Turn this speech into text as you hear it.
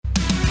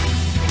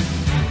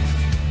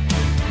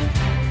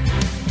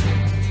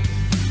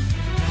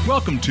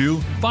Welcome to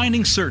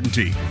Finding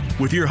Certainty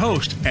with your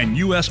host and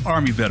U.S.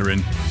 Army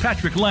veteran,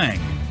 Patrick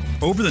Lang.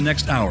 Over the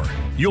next hour,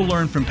 you'll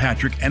learn from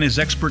Patrick and his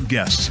expert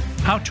guests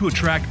how to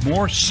attract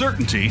more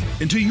certainty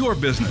into your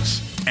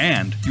business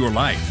and your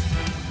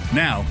life.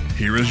 Now,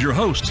 here is your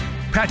host,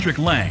 Patrick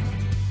Lang.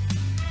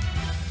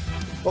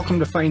 Welcome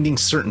to Finding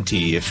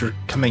Certainty. If you're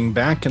coming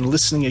back and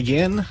listening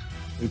again,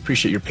 we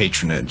appreciate your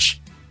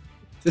patronage.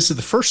 If this is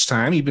the first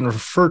time you've been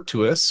referred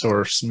to us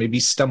or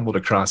maybe stumbled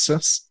across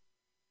us,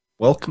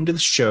 welcome to the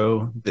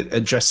show that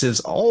addresses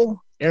all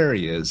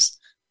areas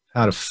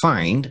how to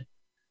find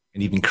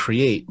and even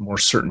create more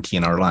certainty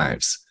in our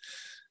lives.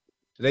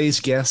 Today's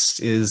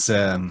guest is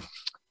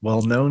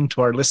well known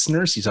to our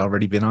listeners. He's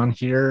already been on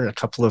here a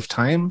couple of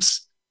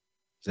times.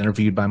 He was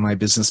interviewed by my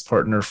business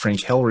partner,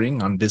 Frank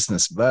Hellring, on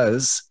Business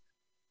Buzz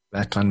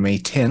back on May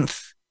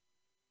 10th.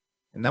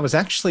 And that was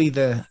actually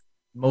the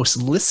most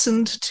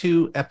listened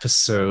to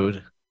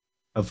episode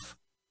of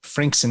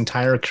Frank's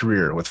entire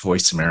career with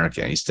Voice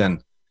America. He's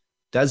done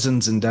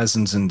dozens and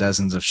dozens and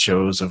dozens of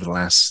shows over the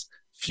last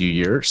few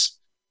years.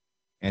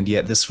 And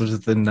yet this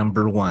was the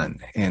number one.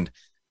 And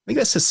I think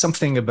that says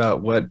something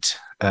about what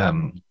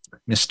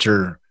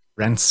Mr.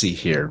 Rancie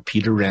here,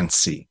 Peter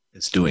Rancie,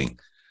 is doing.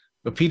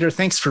 But Peter,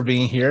 thanks for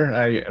being here.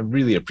 I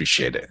really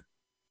appreciate it.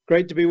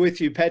 Great to be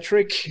with you,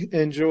 Patrick.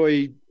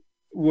 Enjoy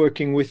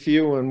working with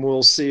you, and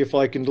we'll see if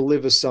I can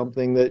deliver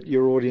something that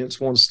your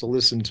audience wants to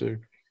listen to.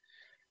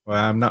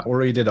 Well, I'm not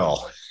worried at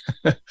all.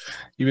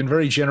 You've been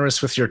very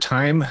generous with your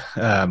time.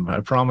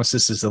 I promise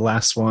this is the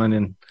last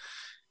one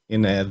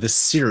in this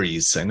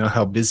series. I know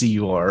how busy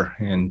you are,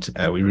 and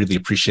we really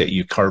appreciate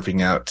you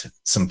carving out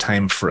some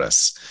time for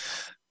us.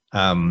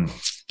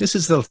 This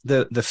is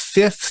the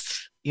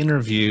fifth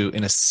interview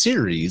in a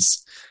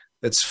series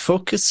that's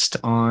focused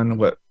on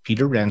what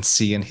Peter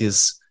Rancie and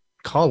his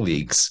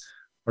colleagues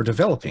are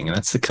developing, and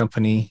that's the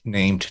company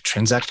named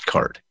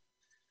TransactCard.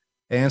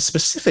 And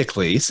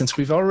specifically, since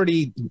we've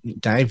already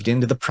dived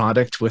into the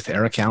product with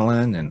Eric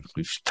Allen, and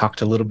we've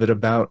talked a little bit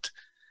about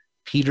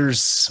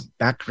Peter's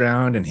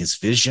background and his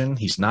vision.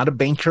 He's not a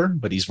banker,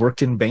 but he's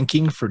worked in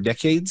banking for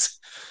decades.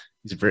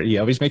 He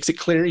always makes it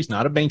clear he's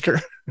not a banker.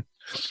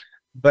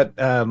 But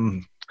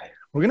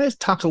we're going to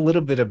talk a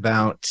little bit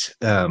about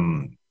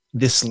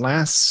this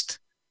last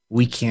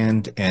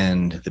weekend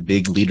and the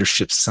big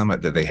leadership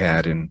summit that they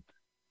had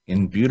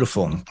in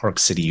beautiful Park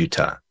City,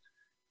 Utah.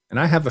 And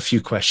I have a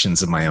few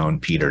questions of my own,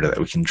 Peter, that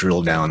we can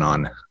drill down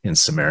on in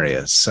some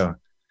areas. So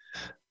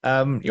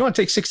you want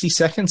to take 60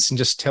 seconds and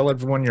just tell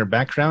everyone your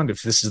background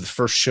if this is the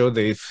first show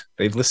they've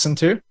listened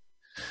to?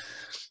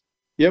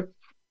 Yep.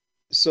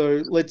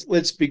 So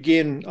let's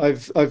begin.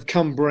 I've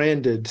come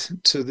branded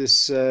to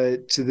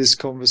this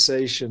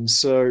conversation.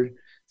 So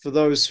for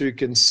those who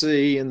can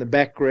see, in the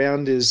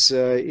background is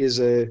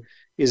a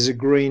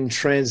green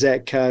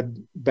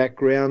TransactCard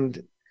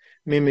background,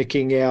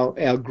 mimicking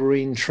our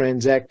green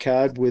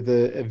TransactCard with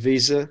a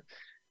Visa,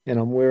 and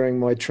I'm wearing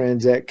my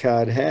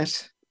TransactCard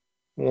hat,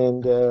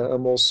 and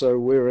I'm also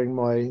wearing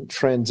my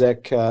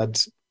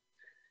TransactCard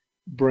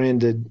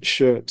branded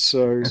shirt.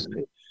 So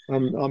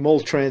I'm all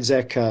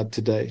TransactCard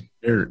today.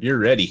 You're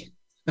ready.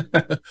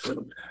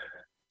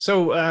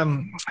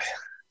 So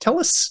tell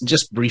us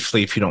just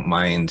briefly, if you don't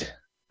mind,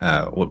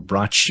 what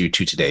brought you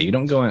to today. You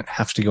don't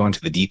have to go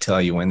into the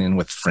detail you went in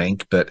with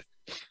Frank, but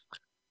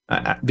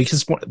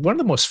because one of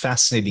the most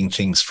fascinating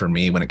things for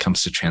me when it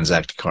comes to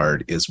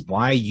TransactCard is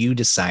why you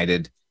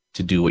decided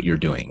to do what you're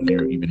doing.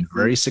 You've been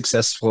very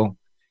successful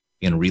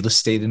in real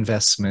estate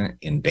investment,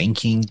 in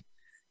banking,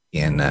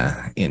 in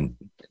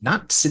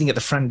not sitting at the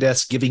front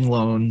desk giving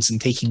loans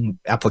and taking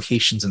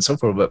applications and so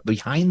forth, but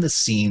behind the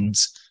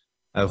scenes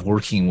of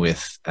working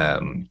with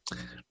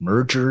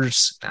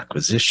mergers,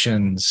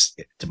 acquisitions,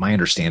 to my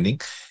understanding,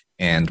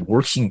 and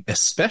working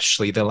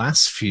especially the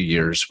last few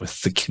years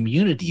with the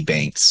community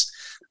banks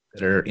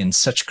that are in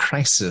such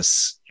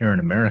crisis here in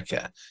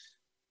America.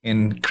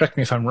 And correct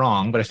me if I'm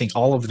wrong, but I think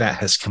all of that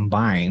has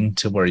combined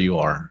to where you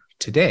are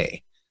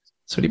today.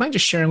 So do you mind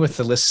just sharing with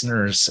the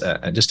listeners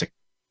just a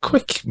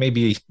quick,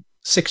 maybe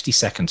 60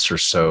 seconds or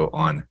so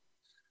on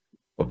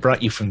what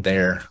brought you from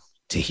there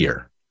to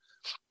here?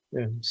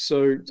 Yeah.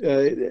 So,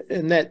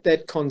 and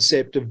that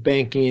concept of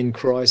banking in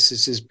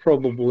crisis is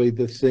probably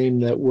the theme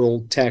that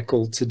we'll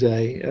tackle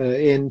today.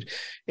 And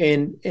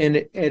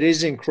it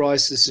is in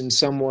crisis in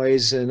some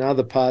ways, and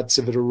other parts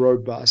of it are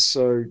robust.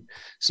 So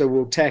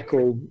we'll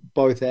tackle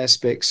both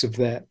aspects of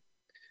that.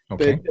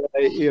 Okay.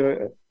 But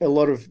a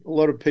lot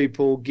of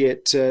people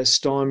get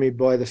stymied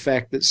by the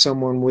fact that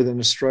someone with an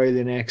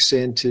Australian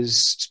accent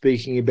is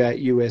speaking about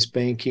US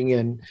banking,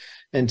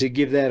 and to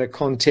give that a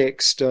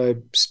context, I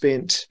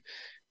spent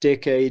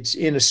decades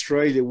in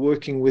Australia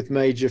working with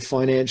major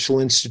financial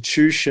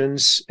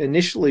institutions,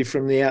 initially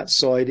from the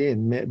outside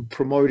in,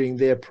 promoting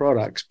their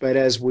products. But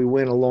as we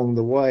went along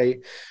the way,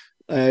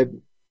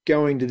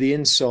 going to the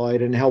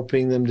inside and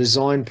helping them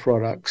design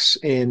products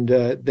and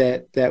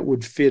that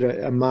would fit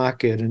a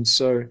market. And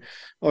so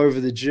over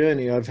the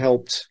journey, I've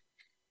helped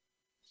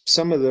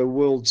some of the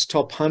world's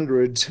top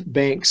 100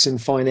 banks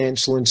and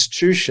financial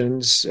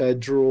institutions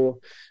draw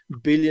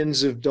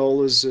billions of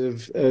dollars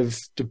of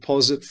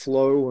deposit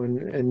flow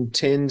and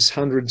tens,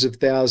 hundreds of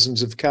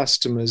thousands of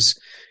customers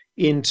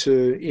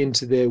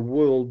into their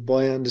world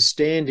by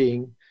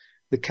understanding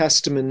the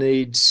customer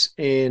needs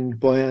and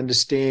by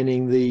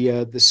understanding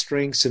the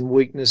strengths and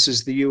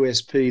weaknesses, the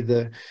USP,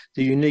 the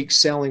unique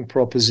selling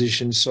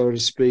proposition, so to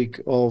speak,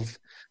 of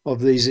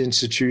these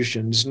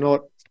institutions.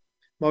 Not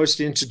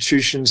most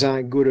institutions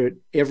aren't good at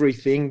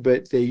everything,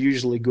 but they're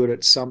usually good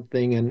at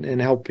something,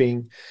 and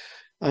helping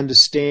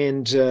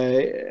understand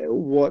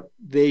what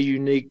their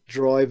unique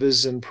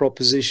drivers and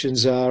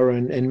propositions are,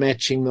 and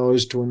matching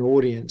those to an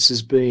audience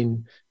has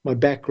been my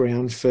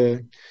background for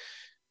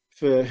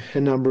a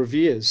number of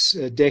years,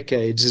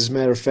 decades. As a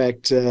matter of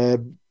fact,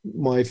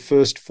 my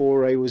first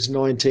foray was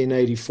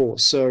 1984.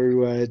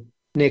 So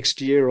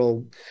next year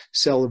I'll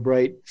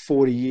celebrate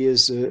 40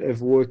 years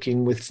of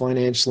working with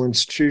financial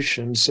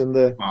institutions. And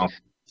Wow.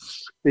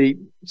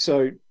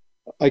 So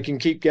I can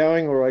keep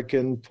going or I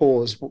can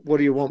pause. What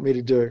do you want me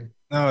to do?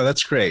 No,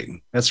 that's great.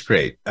 That's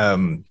great.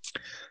 From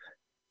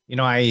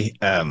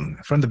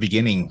the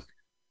beginning,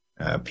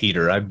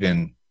 Peter, I've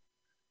been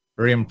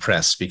very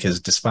impressed because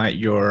despite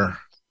your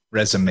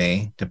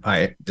resume,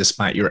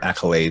 despite your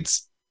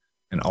accolades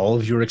and all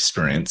of your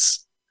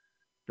experience,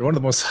 you're one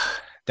of the most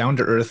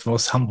down-to-earth,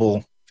 most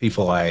humble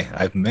people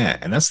I've met.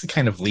 And that's the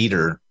kind of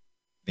leader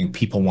I think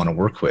people want to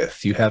work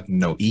with. You have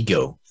no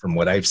ego from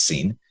what I've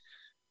seen.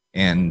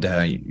 And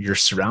you're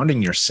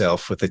surrounding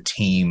yourself with a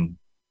team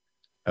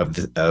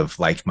of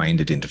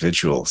like-minded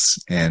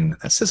individuals. And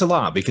that says a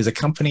lot because a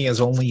company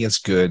is only as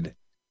good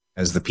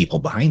as the people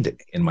behind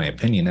it, in my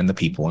opinion, and the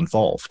people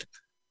involved.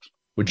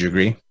 Would you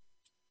agree?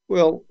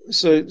 Well,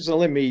 so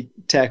let me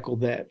tackle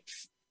that.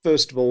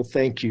 First of all,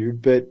 thank you,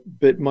 but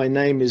my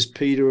name is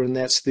Peter, and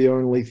that's the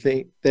only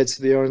thing. That's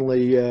the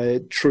only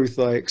truth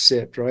I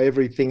accept. Right?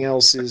 Everything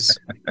else is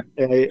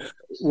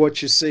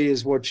what you see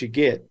is what you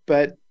get.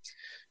 But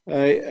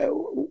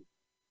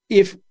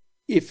if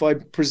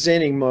I'm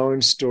presenting my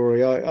own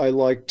story, I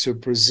like to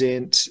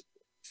present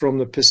from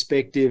the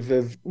perspective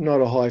of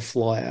not a high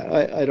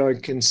flyer. I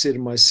don't consider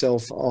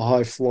myself a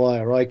high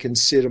flyer. I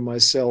consider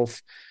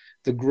myself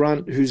the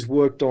grunt who's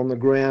worked on the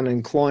ground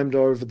and climbed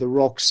over the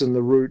rocks and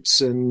the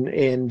roots, and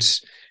I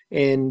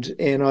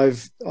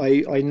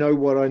know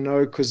what I know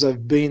because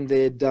I've been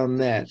there, done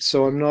that.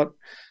 So I'm not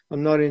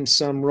in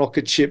some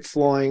rocket ship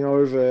flying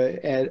over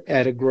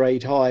at a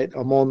great height.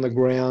 I'm on the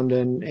ground,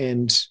 and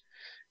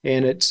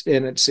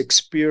it's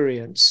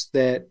experience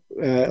that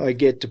I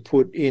get to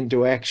put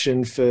into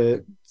action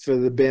for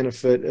the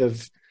benefit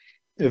of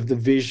the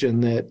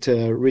vision that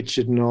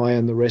Richard and I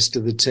and the rest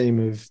of the team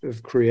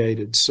have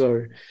created.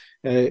 So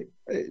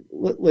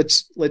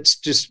let's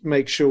just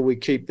make sure we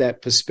keep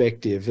that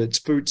perspective. It's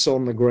boots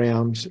on the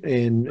ground,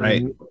 and,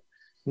 right. and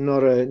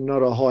not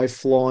a high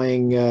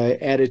flying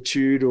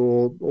attitude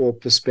or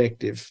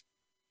perspective.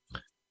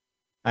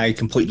 I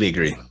completely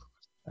agree.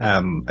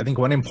 I think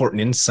one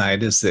important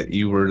insight is that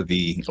you were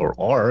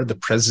are the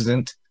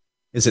president.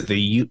 Is it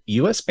the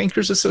U.S.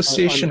 Bankers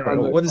Association? I'm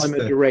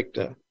a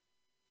director.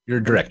 You're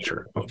a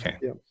director. Okay.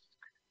 Yeah.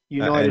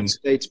 United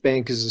States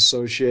Bankers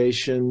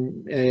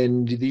Association,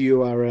 and the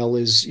URL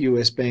is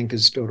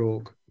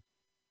usbankers.org.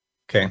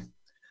 Okay.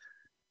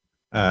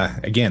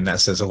 Again,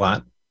 that says a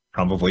lot,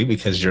 probably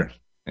because you're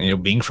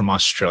being from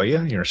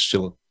Australia, you're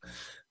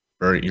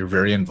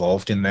very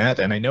involved in that,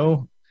 and I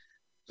know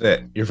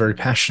that you're very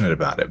passionate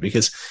about it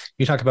because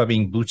you talk about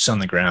being boots on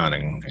the ground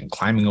and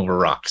climbing over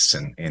rocks,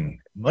 and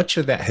much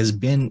of that has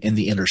been in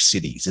the inner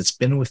cities. It's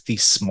been with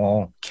these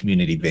small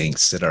community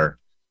banks that are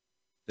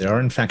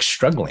in fact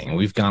struggling.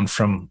 We've gone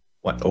from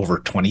over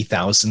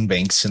 20,000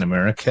 banks in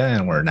America,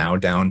 and we're now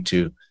down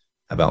to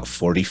about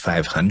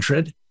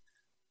 4,500.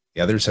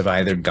 The others have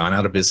either gone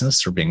out of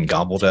business or been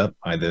gobbled up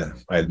by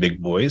the big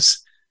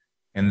boys.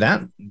 And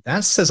that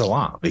says a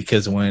lot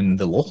because when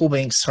the local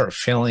banks start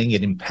failing,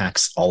 it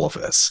impacts all of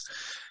us.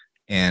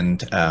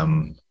 And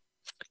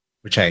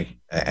which I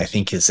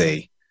think is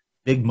a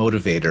big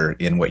motivator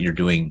in what you're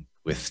doing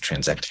with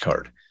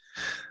TransactCard.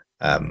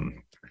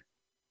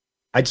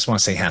 I just want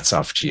to say hats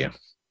off to you,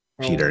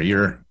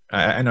 Peter.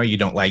 I know you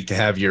don't like to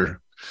have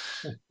your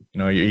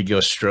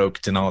ego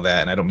stroked and all that,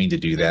 and I don't mean to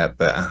do that,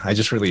 but I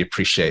just really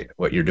appreciate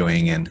what you're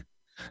doing. And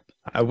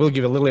I will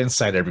give a little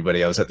insight,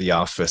 everybody. I was at the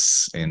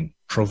office in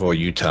Provo,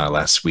 Utah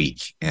last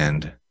week,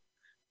 and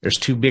there's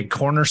two big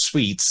corner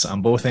suites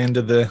on both ends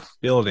of the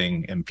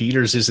building, and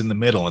Peter's is in the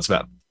middle. It's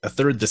about a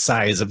third the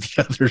size of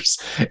the others.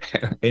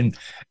 And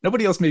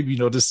nobody else maybe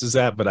notices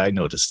that, but I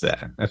noticed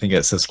that. I think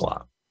that says a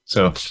lot.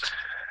 So I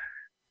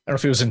don't know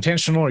if it was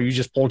intentional or you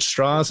just pulled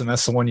straws and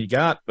that's the one you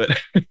got,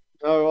 but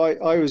no,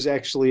 I was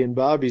actually in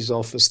Barbie's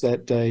office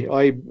that day.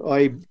 I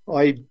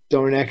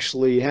don't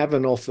actually have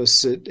an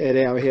office at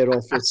our head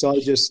office. I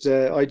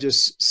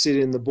just sit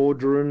in the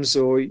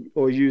boardrooms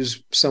or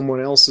use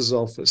someone else's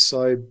office.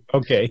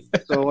 Okay.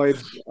 So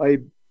I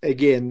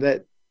again,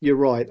 that you're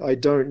right. I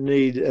don't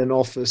need an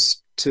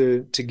office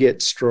to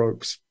get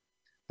strokes.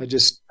 I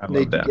just I love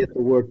need to that. get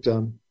the work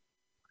done.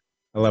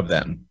 I love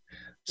that.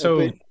 So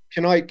But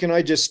can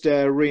I just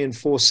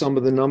reinforce some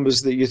of the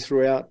numbers that you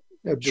threw out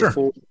sure.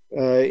 before?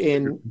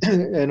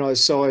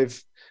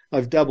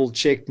 I've double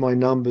checked my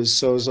numbers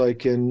so as I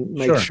can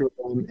make Sure. sure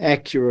I'm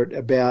accurate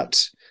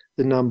about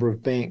the number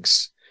of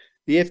banks.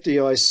 The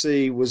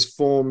FDIC was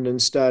formed and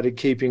started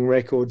keeping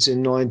records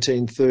in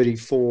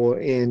 1934,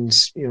 and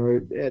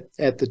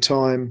at the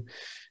time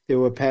there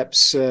were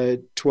perhaps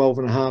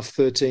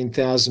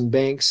 13,000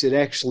 banks. It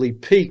actually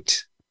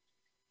peaked.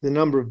 The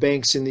number of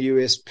banks in the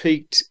US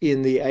peaked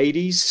in the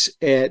 80s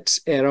at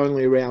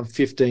only around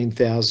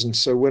 15,000.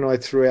 So when I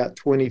threw out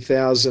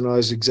 20,000, I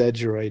was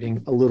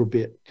exaggerating a little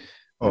bit,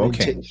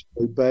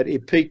 unintentionally, but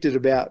it peaked at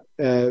about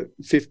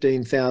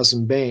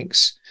 15,000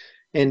 banks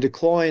and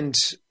declined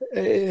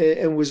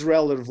and was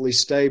relatively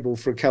stable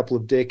for a couple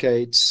of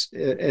decades.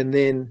 And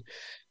then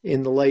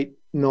in the late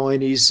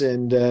 90s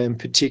and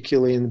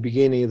particularly in the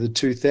beginning of the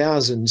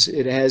 2000s,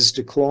 it has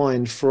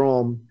declined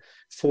from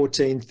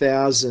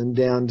 14,000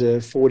 down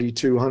to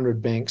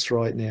 4,200 banks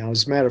right now.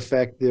 As a matter of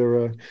fact, there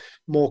are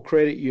more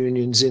credit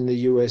unions in the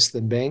US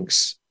than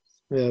banks.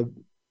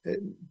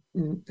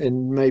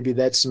 And maybe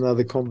that's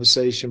another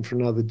conversation for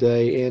another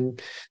day.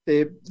 And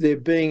they're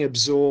being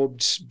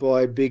absorbed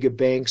by bigger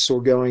banks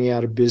or going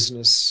out of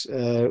business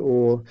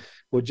or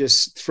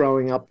just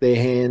throwing up their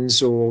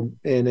hands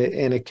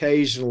and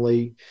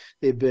occasionally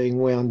they're being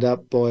wound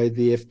up by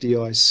the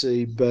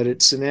FDIC, but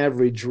it's an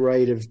average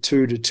rate of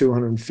 2 to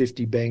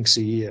 250 banks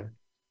a year.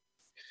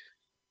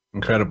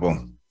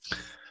 Incredible.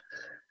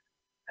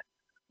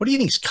 What do you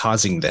think is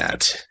causing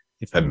that,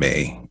 if I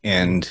may?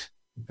 And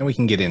then we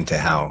can get into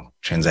how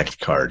Transact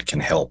Card can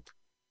help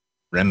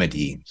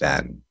remedy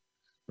that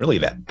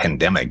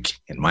pandemic,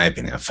 in my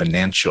opinion, a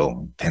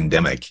financial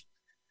pandemic.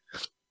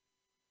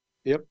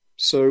 Yep.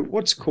 So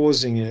what's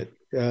causing it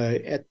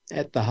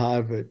at the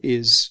heart of it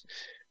is,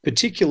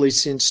 particularly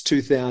since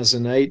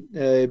 2008,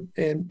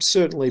 and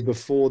certainly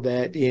before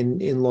that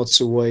in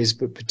lots of ways,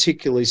 but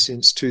particularly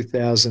since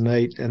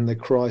 2008 and the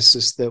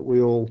crisis that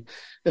we all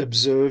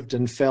observed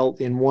and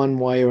felt in one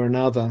way or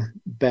another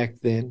back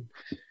then,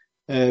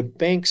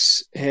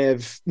 banks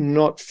have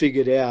not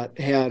figured out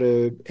how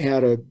to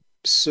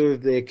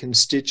serve their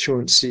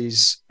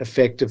constituencies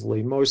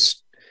effectively.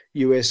 Most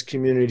US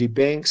community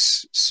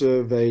banks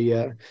serve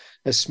a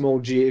small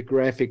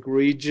geographic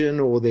region,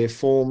 or they're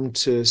formed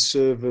to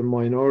serve a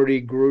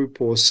minority group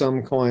or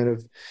some kind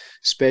of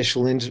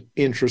special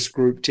interest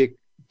group,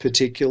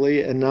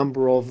 particularly. A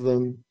number of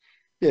them,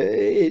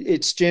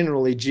 it's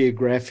generally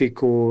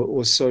geographic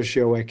or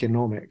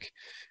socioeconomic.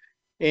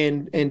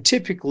 And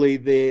typically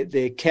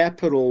their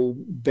capital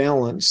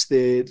balance,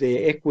 their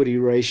equity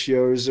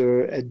ratios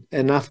are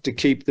enough to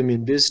keep them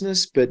in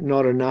business, but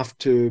not enough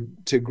to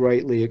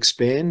greatly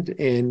expand.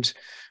 And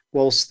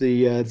whilst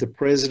the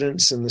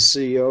presidents and the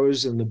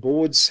CEOs and the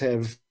boards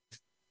have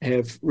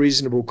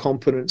reasonable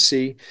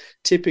competency,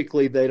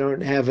 typically they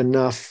don't have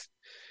enough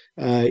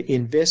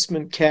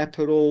investment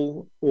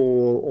capital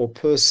or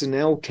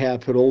personnel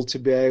capital to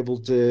be able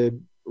to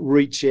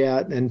reach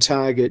out and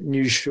target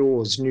new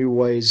shores, new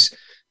ways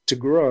to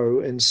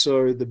grow. And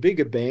so the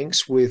bigger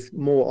banks with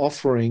more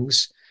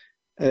offerings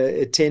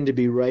tend to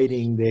be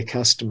raiding their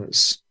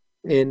customers.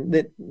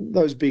 And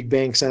those big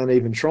banks aren't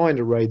even trying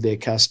to raid their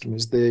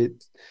customers. The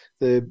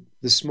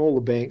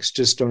smaller banks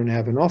just don't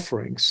have an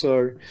offering.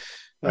 So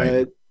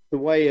the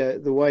way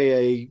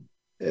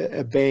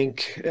a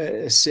bank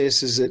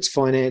assesses its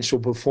financial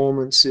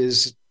performance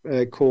is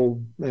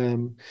called,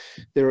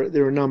 there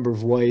are a number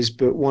of ways,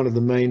 but one of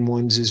the main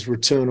ones is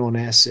return on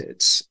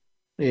assets.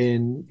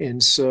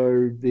 And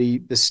so the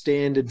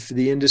standard for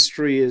the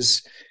industry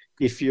is,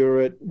 if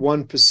you're at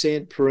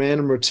 1% per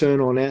annum return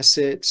on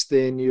assets,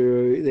 then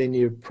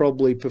you're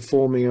probably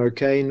performing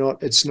okay.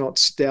 It's not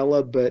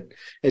stellar, but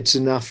it's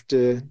enough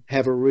to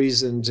have a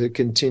reason to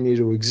continue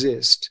to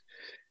exist.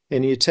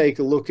 And you take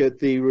a look at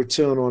the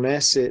return on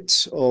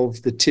assets of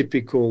the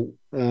typical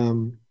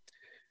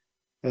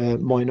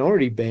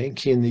minority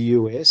bank in the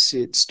US,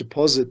 its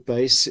deposit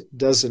base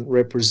doesn't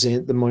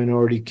represent the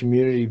minority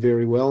community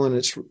very well, and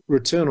its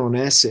return on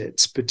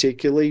assets,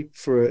 particularly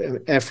for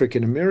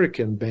African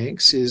American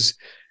banks, is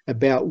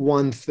about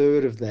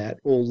 1/3 of that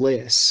or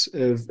less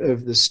of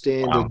the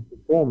standard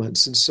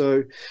performance. And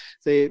so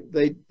they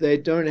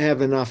don't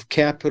have enough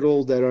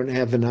capital, they don't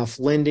have enough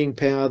lending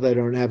power, they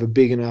don't have a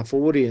big enough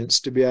audience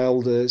to be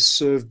able to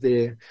serve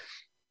their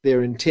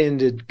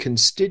intended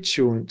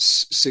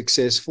constituents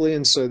successfully.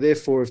 And so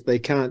therefore, if they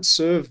can't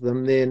serve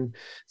them, then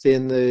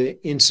the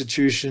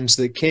institutions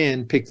that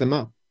can pick them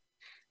up.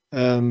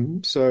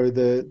 So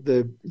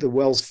the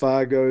Wells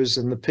Fargos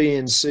and the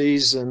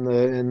PNCs and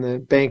the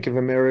Bank of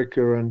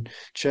America and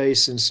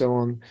Chase and so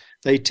on,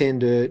 they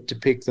tend to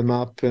pick them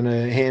up, and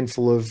a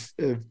handful of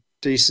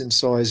decent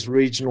sized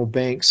regional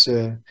banks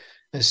are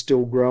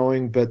still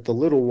growing, but the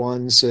little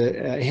ones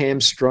are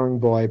hamstrung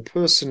by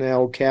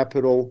personnel,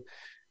 capital,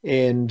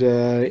 and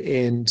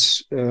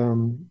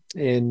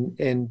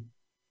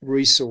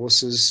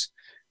resources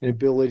and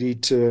ability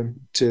to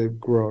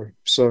grow.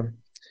 So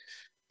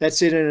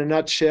that's it in a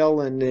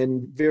nutshell. And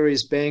then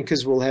various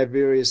bankers will have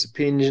various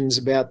opinions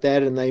about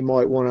that, and they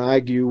might want to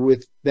argue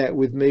with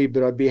me,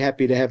 but I'd be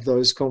happy to have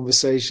those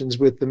conversations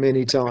with them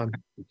anytime.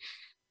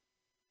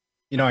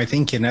 I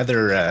think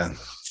another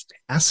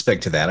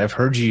aspect to that, I've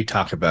heard you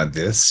talk about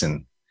this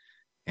and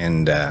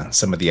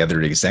some of the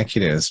other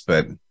executives,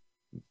 but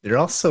they're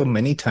also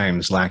many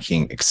times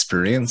lacking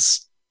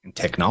experience in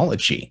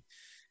technology.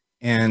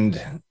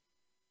 And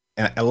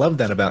I love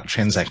that about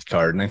Transact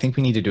Card. And I think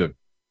we need to do a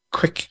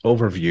quick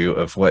overview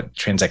of what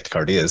Transact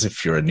Card is.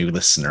 If you're a new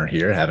listener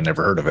here, haven't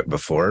ever heard of it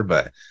before,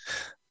 but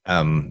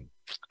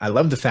I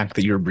love the fact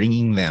that you're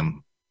bringing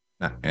them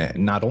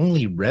not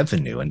only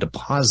revenue and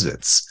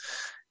deposits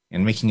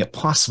and making it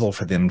possible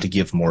for them to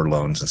give more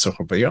loans and so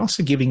forth, but you're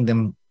also giving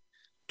them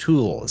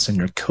tools, and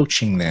you're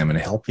coaching them and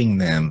helping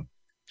them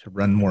to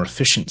run more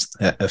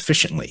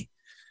efficiently.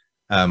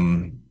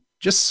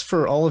 Just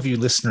for all of you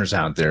listeners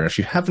out there, if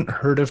you haven't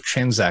heard of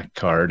Transact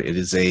Card, it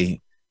is a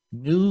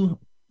new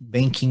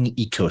banking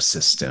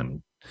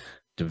ecosystem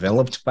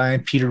developed by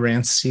Peter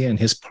Rancie and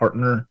his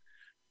partner,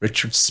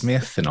 Richard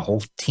Smith, and a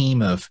whole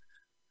team of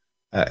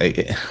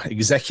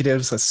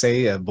executives, let's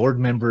say, board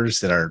members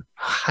that are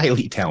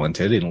highly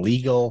talented in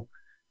legal,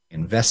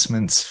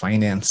 investments,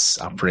 finance,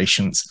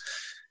 operations.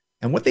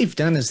 And what they've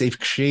done is they've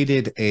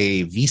created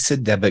a Visa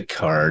debit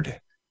card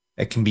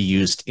that can be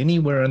used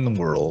anywhere in the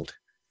world.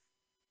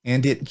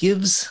 And it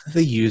gives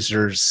the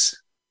users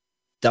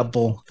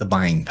double the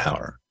buying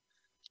power.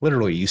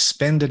 Literally, you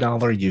spend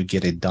 $1, you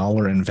get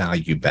 $1 in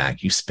value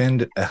back. You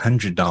spend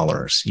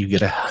 $100, you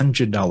get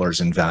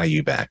 $100 in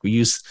value back.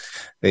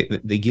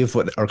 They give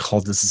what are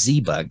called the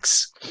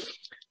Z-Bucks.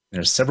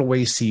 There's several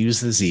ways to use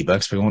the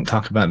Z-Bucks. We won't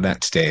talk about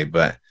that today,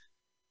 but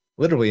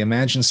literally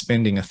imagine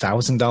spending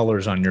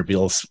 $1,000 on your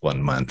bills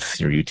one month,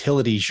 your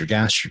utilities, your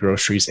gas, your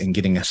groceries, and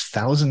getting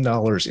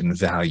 $1,000 in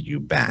value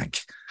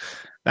back.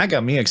 That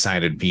got me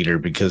excited, Peter,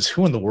 because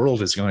who in the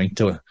world is going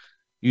to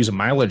use a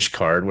mileage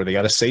card where they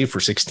got to save for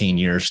 16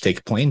 years to take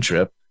a plane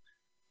trip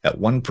at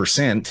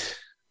 1%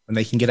 when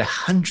they can get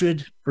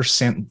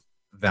 100%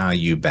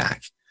 value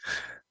back?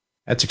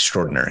 That's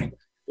extraordinary.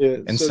 Yeah,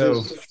 and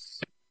so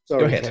go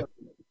ahead.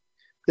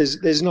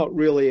 There's not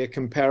really a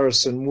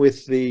comparison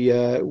with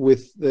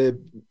the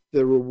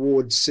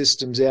reward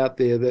systems out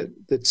there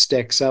that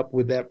stacks up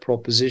with that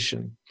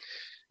proposition.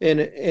 And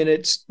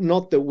it's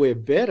not that we're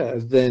better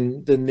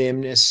than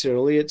them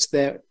necessarily. It's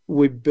that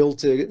we've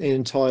built an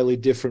entirely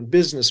different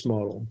business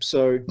model.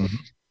 So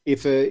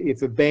if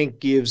a bank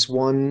gives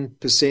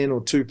 1%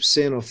 or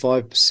 2%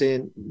 or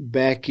 5%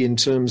 back in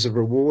terms of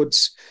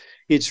rewards,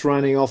 it's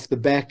running off the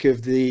back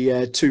of the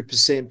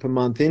 2% per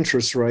month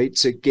interest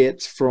rates it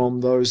gets from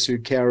those who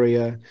carry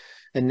a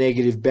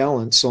negative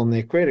balance on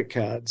their credit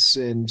cards.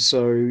 And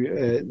so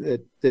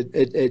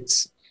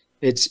it's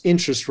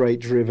interest rate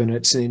driven.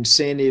 It's an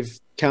incentive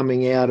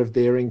coming out of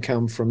their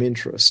income from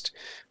interest.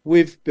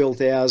 We've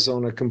built ours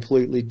on a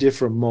completely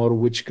different model,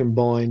 which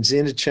combines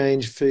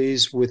interchange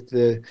fees with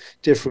the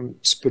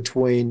difference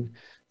between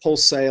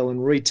wholesale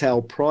and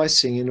retail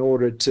pricing in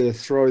order to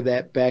throw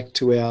that back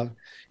to our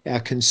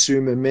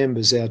consumer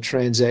members, our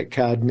Transact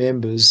Card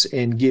members,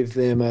 and give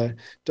them a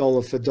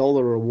dollar for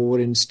dollar reward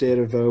instead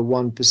of a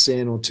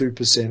 1% or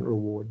 2%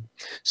 reward.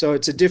 So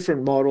it's a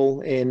different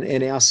model,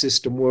 and our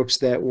system works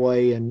that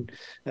way. And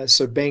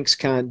so banks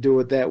can't do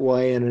it that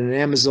way, and an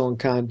Amazon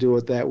can't do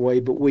it that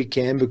way, but we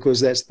can because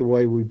that's the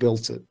way we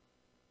built it.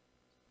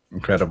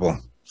 Incredible.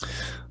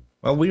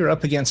 Well, we are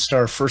up against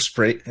our first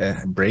break.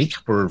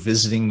 We're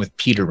visiting with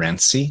Peter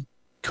Rancie,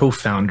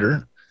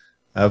 co-founder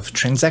of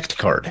Transact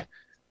Card.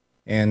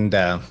 And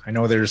I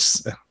know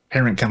there's a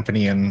parent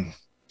company and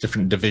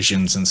different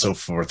divisions and so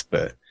forth,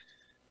 but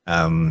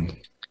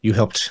you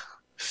helped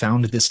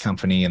found this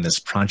company and this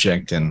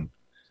project, and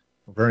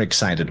we're very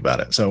excited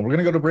about it. So we're going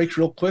to go to break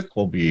real quick.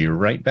 We'll be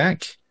right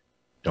back.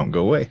 Don't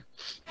go away.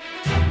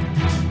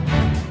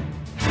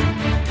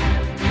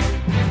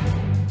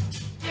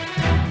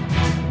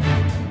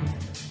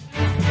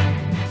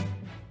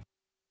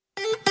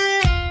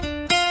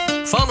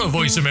 Follow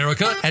Voice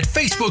America at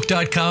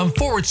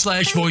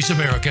Facebook.com/Voice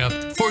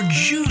America for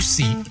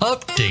juicy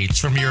updates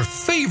from your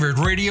favorite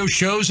radio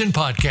shows and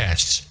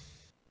podcasts.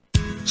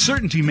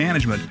 Certainty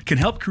Management can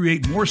help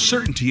create more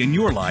certainty in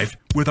your life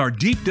with our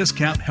deep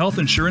discount health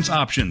insurance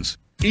options,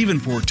 even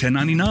for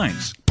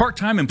 1099s,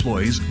 part-time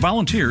employees,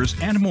 volunteers,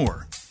 and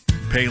more.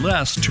 Pay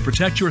less to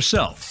protect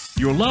yourself,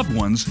 your loved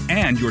ones,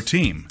 and your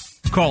team.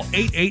 Call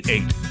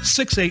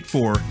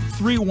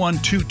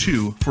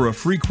 888-684-3122 for a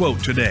free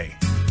quote today.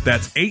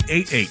 That's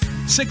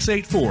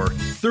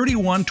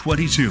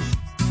 888-684-3122.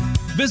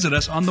 Visit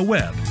us on the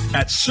web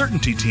at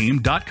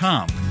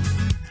CertaintyTeam.com.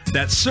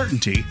 That's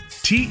Certainty,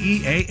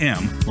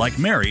 T-E-A-M, like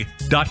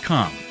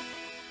Mary.com.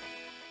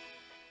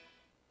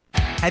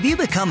 Have you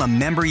become a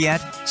member yet?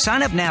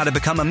 Sign up now to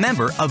become a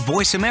member of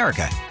Voice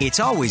America.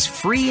 It's always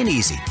free and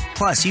easy.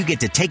 Plus, you get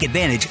to take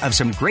advantage of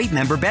some great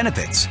member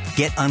benefits.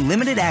 Get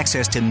unlimited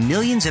access to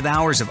millions of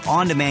hours of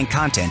on-demand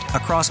content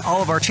across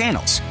all of our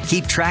channels.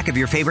 Keep track of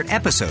your favorite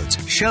episodes,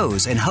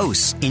 shows, and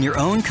hosts in your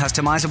own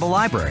customizable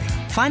library.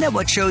 Find out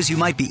what shows you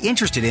might be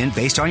interested in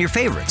based on your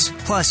favorites.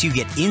 Plus, you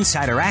get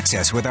insider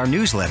access with our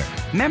newsletter.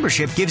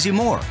 Membership gives you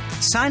more.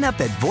 Sign up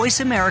at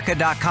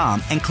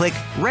voiceamerica.com and click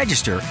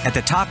register at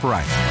the top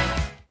right.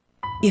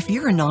 If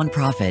you're a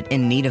nonprofit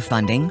in need of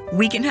funding,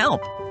 we can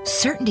help.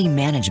 Certainty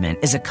Management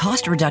is a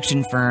cost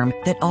reduction firm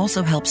that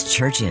also helps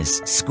churches,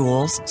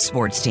 schools,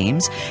 sports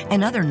teams,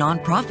 and other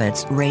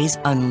nonprofits raise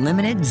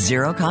unlimited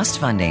zero-cost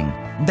funding.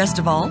 Best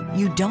of all,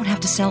 you don't have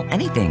to sell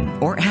anything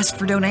or ask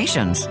for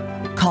donations.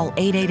 Call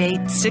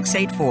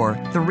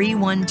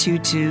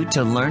 888-684-3122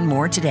 to learn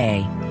more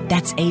today.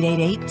 That's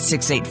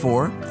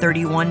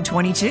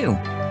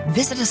 888-684-3122.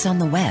 Visit us on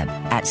the web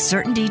at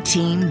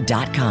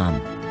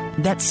CertaintyTeam.com.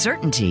 That's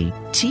Certainty,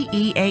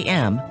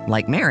 T-E-A-M,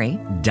 like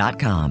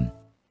Mary.com.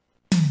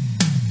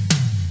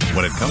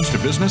 When it comes to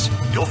business,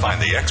 you'll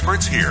find the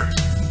experts here.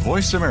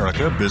 Voice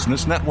America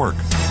Business Network.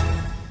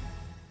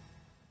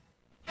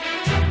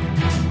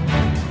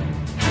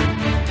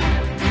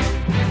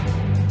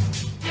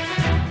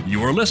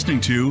 You are listening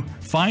to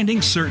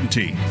Finding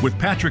Certainty with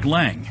Patrick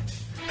Lang.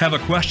 Have a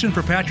question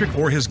for Patrick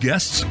or his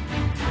guests?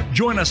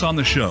 Join us on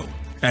the show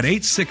at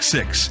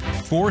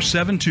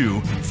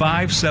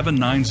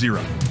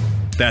 866-472-5790.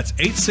 That's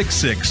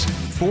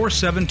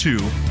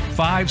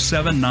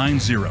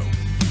 866-472-5790.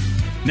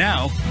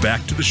 Now,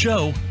 back to the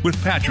show with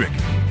Patrick.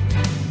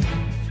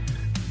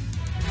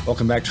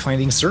 Welcome back to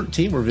Finding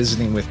Certainty. We're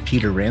visiting with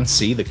Peter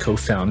Rancie, the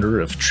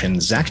co-founder of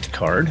Transact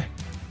Card.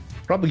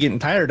 Probably getting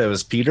tired of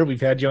us, Peter. We've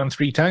had you on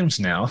 3 times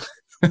now.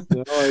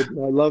 I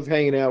love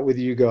hanging out with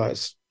you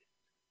guys.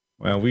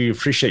 Well, we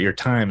appreciate your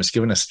time. It's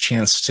given us a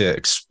chance to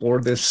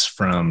explore this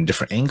from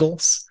different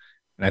angles,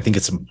 and I think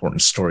it's an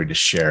important story to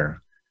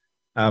share.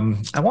 I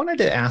wanted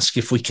to ask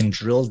if we can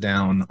drill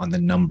down on the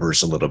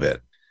numbers a little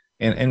bit.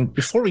 And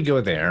before we go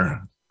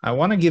there, I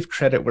want to give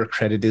credit where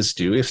credit is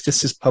due, if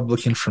this is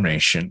public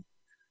information.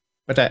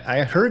 But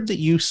I heard that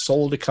you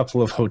sold a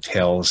couple of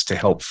hotels to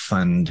help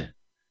fund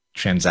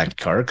Transact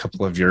Card, a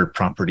couple of your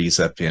properties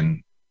up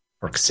in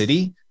Park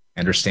City. I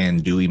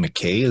understand Dewey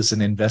McKay is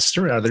an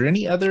investor. Are there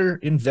any other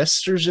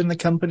investors in the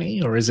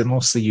company, or is it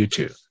mostly you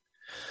two?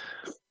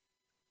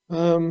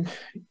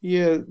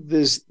 Yeah,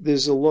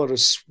 there's a lot of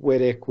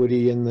sweat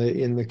equity in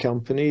the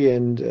company,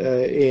 and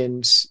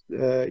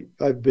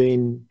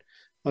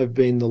I've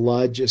been the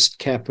largest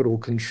capital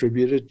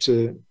contributor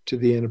to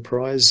the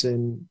enterprise,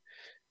 and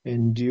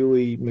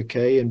Dewey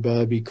McKay and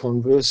Barbie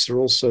Converse are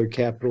also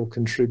capital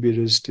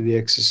contributors to the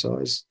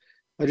exercise.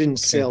 I didn't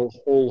sell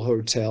all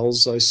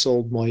hotels. I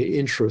sold my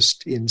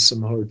interest in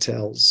some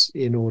hotels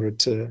in order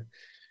to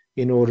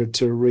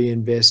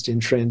reinvest in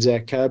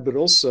Transact Card, but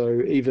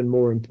also, even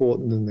more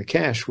important than the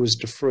cash, was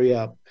to free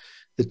up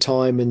the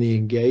time and the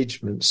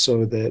engagement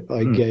so that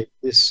I gave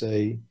this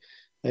a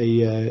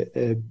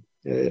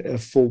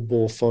full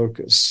bore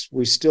focus.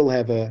 We still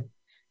have a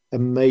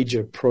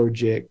major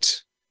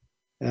project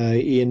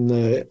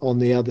on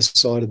the other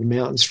side of the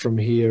mountains from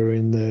here,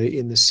 in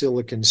the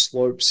Silicon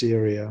Slopes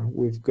area.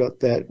 We've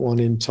got that one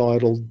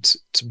entitled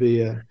to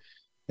be a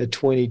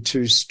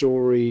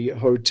 22-story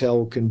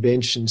hotel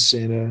convention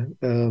center,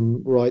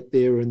 right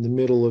there in the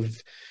middle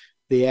of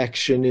the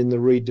action in the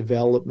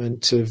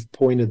redevelopment of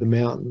Point of the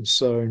Mountain.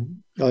 So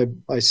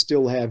I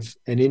still have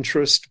an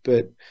interest,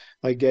 but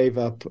I gave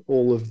up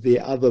all of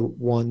the other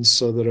ones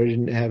so that I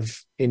didn't have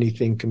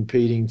anything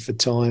competing for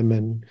time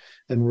and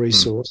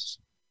resource.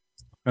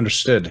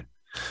 Understood.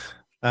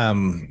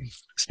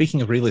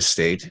 Speaking of real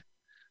estate,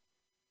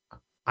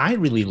 I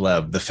really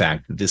love the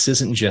fact that this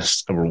isn't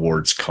just a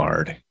rewards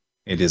card.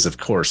 It is, of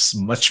course,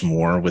 much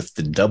more with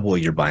the double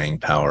your buying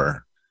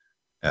power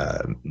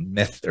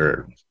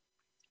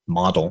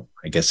model,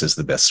 I guess is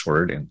the best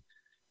word, and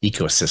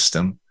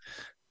ecosystem.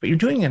 But you're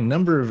doing a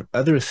number of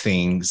other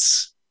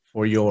things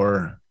for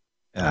your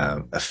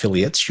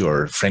affiliates,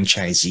 your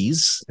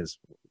franchisees, as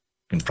you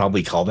can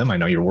probably call them. I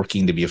know you're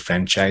working to be a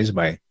franchise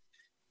by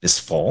this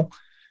fall.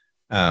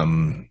 But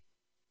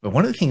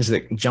one of the things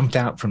that jumped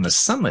out from the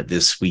summit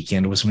this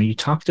weekend was when you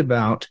talked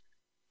about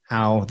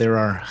how there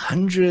are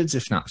hundreds,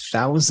 if not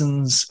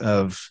thousands,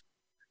 of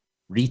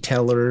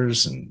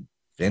retailers and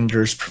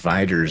vendors,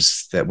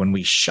 providers, that when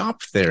we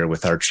shop there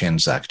with our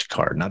Transact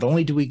Card, not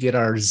only do we get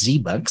our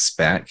Z-Bucks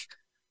back,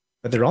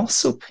 but they're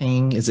also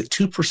paying, is it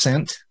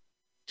 2%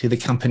 to the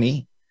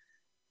company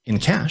in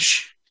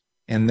cash,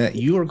 and that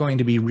you are going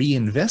to be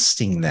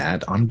reinvesting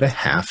that on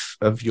behalf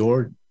of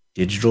your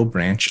digital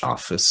branch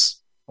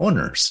office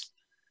owners.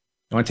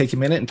 You want to take a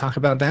minute and talk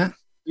about that?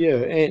 Yeah,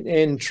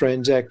 and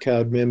Transact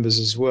Card members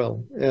as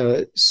well.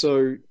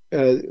 So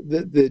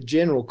the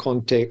general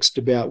context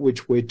about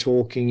which we're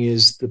talking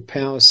is the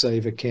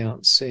PowerSave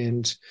accounts,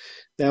 and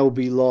they'll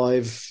be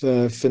live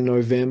for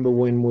November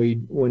when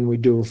we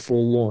do a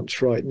full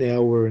launch. Right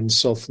now we're in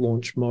soft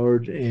launch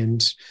mode,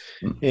 and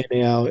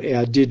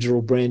our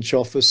digital branch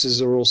offices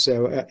are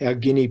also our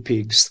guinea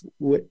pigs.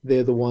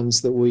 They're the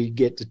ones that we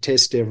get to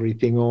test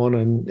everything on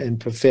and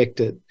perfect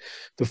it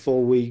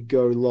before we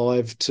go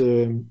live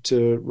to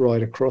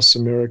right across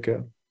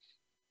America.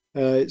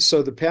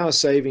 So the power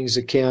savings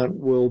account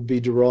will be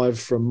derived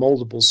from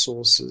multiple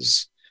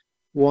sources.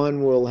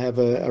 One will have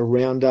a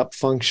roundup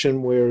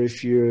function where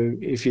if your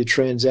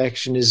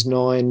transaction is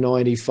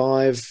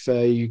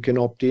 $9.95, you can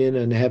opt in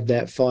and have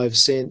that 5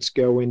 cents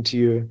go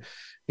into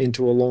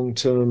a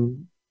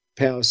long-term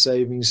power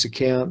savings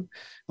account.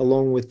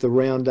 Along with the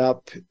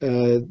roundup,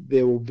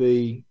 there will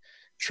be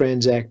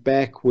transact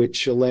back,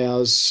 which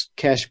allows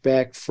cash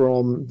back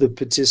from the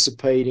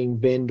participating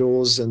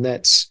vendors, and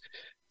that's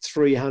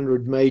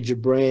 300 major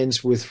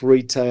brands with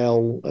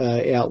retail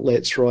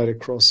outlets right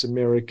across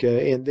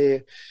America, and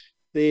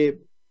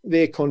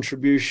their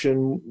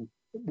contribution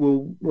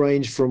will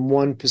range from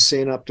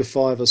 1% up to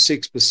 5 or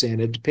 6%.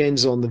 It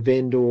depends on the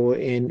vendor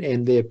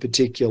and their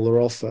particular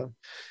offer,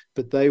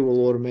 but they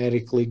will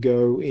automatically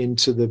go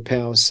into the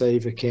Power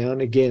Save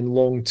account, again,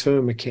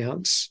 long-term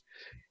accounts.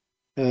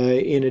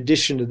 In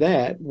addition to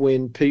that,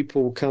 when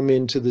people come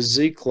into the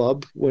Z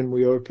Club, when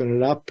we open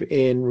it up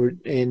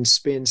and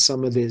spend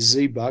some of their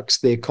Z Bucks,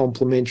 their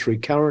complimentary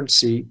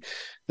currency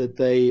that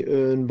they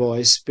earn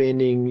by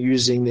spending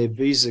using their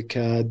Visa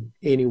card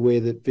anywhere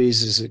that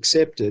Visa is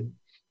accepted,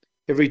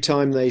 every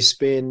time they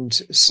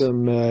spend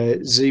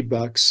some Z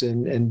Bucks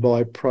and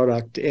buy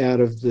product out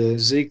of the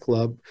Z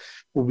Club,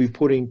 we'll be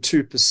putting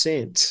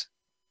 2%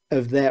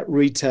 of that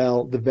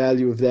the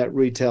value of that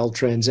retail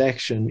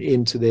transaction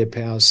into their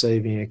power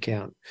saving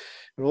account.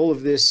 And all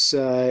of this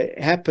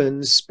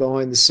happens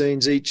behind the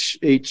scenes.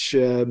 Each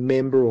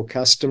member or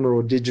customer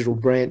or digital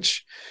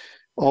branch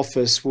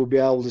office will be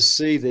able to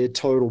see their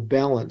total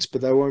balance,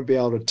 but they won't be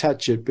able to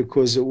touch it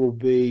because it will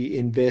be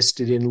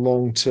invested in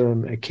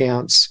long-term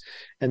accounts,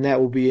 and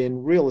that will be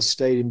in real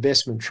estate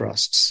investment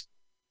trusts.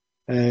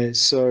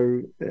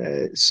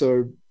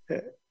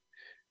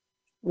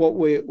 What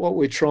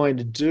we're trying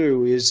to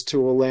do is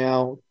to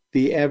allow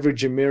the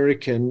average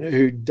American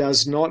who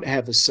does not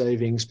have a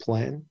savings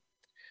plan,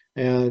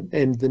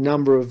 and the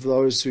number of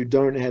those who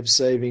don't have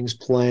savings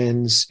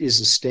plans is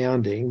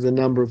astounding. The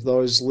number of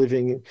those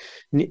living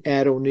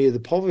at or near the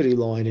poverty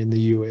line in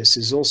the US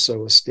is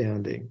also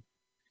astounding.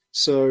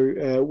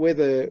 So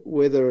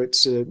whether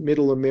it's a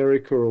middle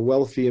America or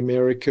wealthy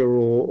America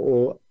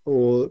or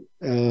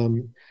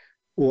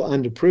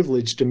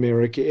underprivileged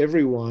America,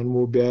 everyone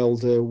will be able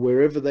to,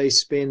 wherever they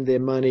spend their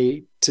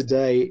money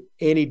today,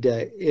 any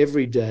day,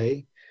 every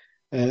day,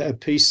 a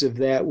piece of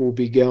that will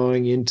be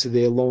going into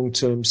their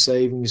long-term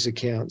savings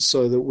account,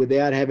 so that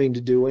without having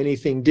to do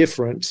anything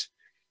different,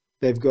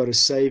 they've got a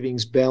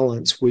savings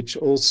balance, which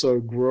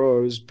also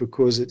grows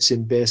because it's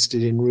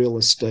invested in real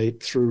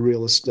estate through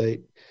real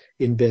estate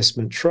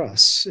investment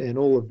trusts. And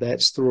all of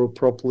that's through a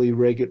properly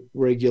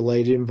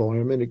regulated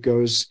environment. It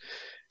goes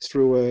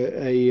through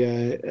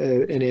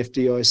an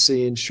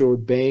FDIC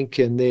insured bank,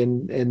 and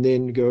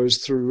then goes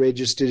through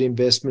registered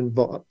investment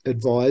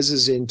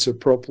advisors into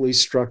properly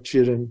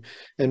structured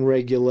and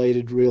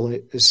regulated real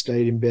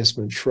estate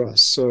investment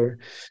trusts.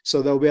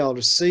 So they'll be able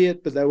to see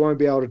it, but they won't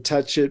be able to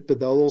touch it. But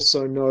they'll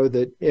also know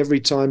that every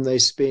time they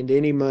spend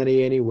any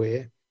money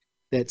anywhere,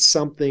 that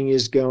something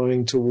is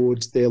going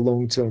towards their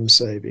long-term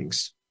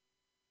savings.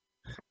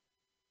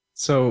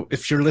 So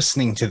if you're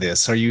listening to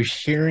this, are you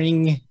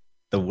hearing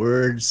the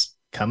words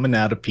coming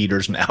out of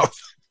Peter's mouth?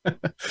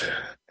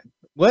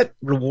 What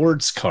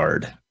rewards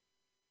card?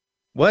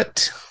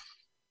 What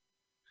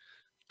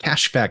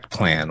cashback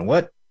plan?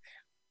 What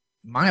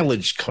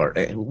mileage card?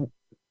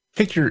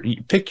 Pick your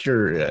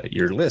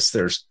list.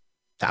 There's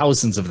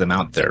thousands of them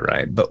out there,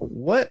 right? But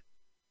what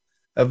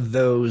of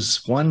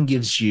those, one,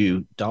 gives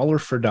you dollar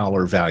for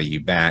dollar value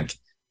back,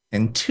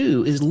 and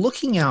two, is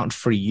looking out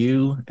for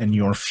you and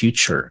your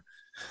future?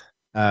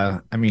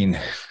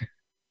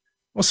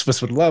 Most of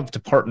us would love to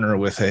partner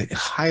with a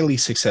highly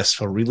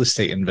successful real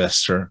estate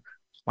investor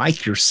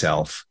like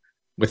yourself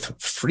with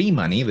free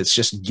money that's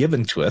just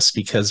given to us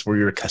because we're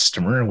your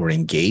customer and we're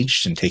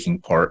engaged and taking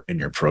part in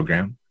your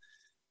program.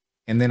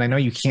 And then I know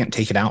you can't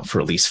take it out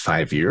for at least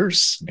 5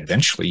 years.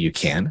 Eventually you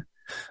can,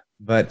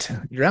 but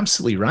you're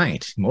absolutely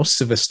right. Most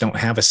of us don't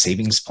have a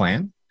savings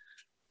plan.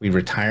 We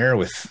retire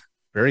with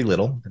very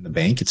little in the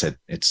bank. It's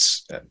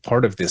a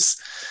part of this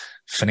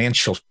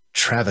financial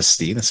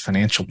travesty, this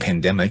financial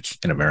pandemic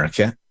in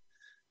America.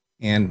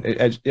 And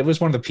it was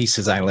one of the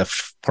pieces I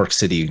left Park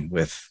City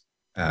with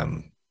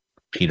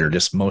Peter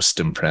just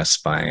most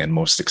impressed by and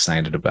most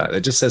excited about.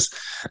 It just says,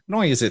 not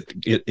only is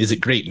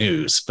it great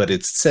news, but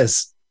it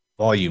says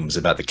volumes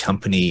about the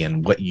company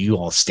and what you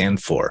all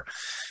stand for.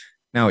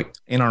 Now,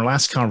 in our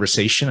last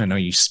conversation, I know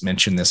you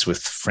mentioned this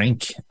with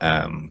Frank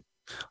on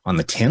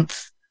the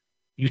 10th,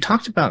 you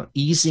talked about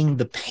easing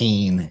the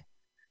pain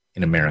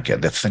in America,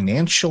 the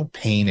financial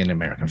pain in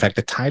America. In fact,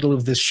 the title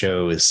of this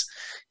show is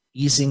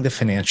Easing the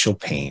Financial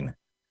Pain.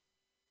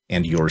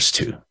 and yours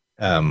too.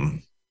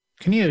 Can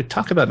you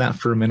talk about that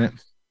for a minute?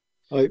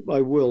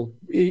 I will.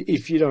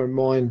 If you don't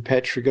mind,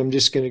 Patrick, I'm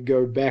just going to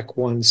go back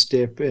one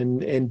step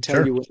and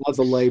tell you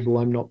another label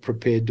I'm not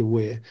prepared to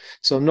wear.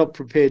 So I'm not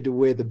prepared to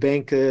wear the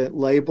banker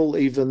label,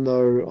 even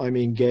though I'm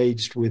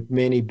engaged with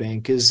many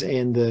bankers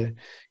and the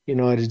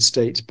United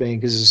States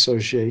Bankers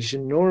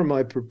Association, nor am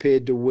I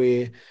prepared to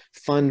wear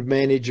fund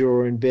manager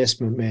or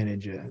investment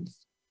manager.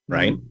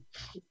 Right.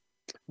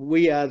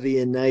 We are the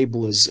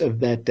enablers of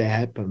that to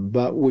happen,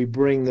 but we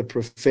bring the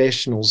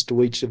professionals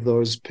to each of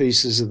those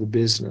pieces of the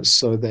business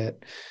so that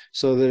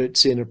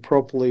it's in a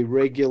properly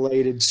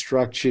regulated,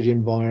 structured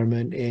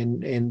environment,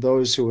 and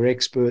those who are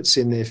experts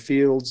in their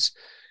fields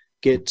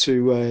get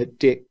to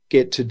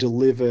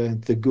deliver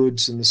the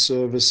goods and the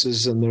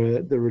services and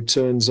the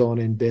returns on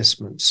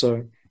investment.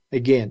 So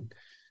again,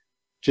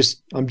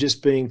 I'm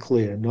just being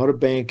clear, not a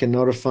banker,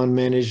 not a fund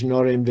manager,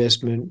 not an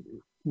investment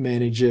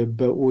manager,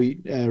 but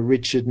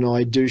Richard and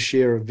I do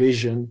share a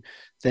vision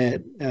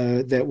that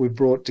we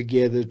brought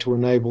together to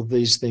enable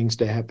these things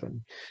to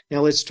happen.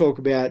 Now let's talk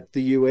about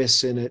the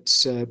US and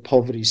its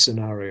poverty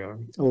scenario,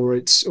 or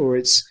its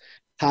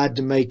hard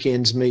to make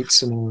ends meet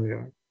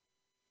scenario.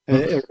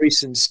 A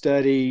recent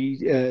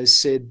study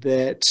said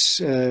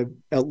that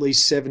at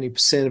least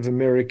 70% of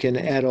American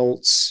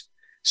adults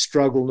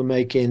struggle to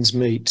make ends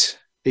meet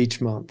each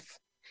month.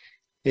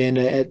 And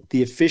at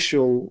the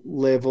official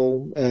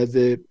level,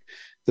 the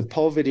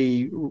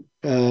poverty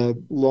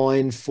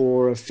line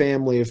for a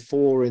family of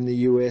four in the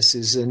US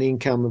is an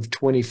income of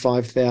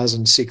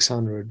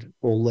 $25,600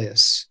 or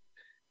less.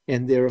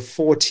 And there are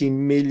 40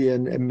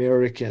 million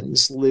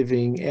Americans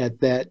living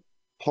at that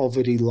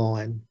poverty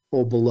line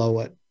or below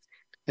it.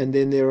 And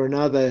then there are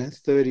another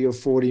 30 or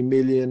 40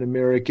 million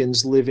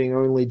Americans living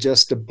only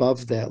just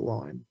above that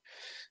line.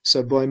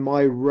 So by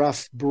my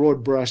rough,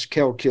 broad brush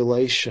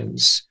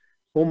calculations,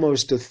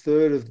 almost a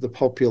third of the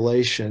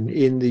population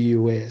in the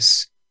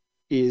US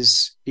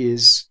is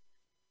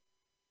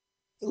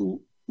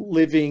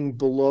living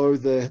below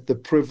the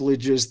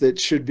privileges that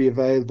should be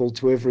available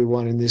to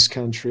everyone in this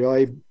country.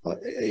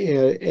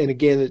 And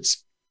again,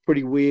 it's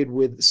pretty weird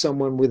with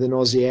someone with an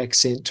Aussie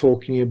accent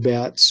talking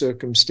about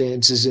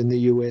circumstances in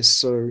the US.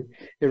 So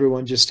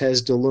everyone just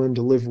has to learn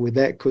to live with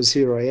that, because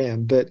here I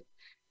am. But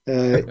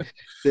the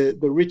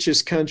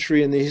richest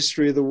country in the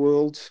history of the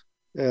world,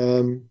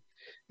 and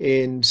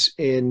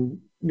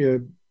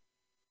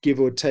give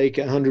or take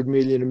 100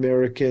 million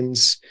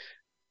Americans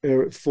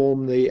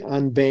form the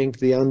unbanked,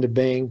 the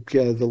underbanked,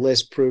 the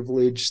less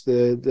privileged,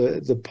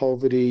 the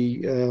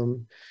poverty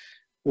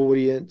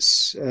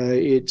audience.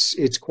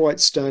 It's quite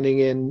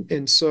stunning,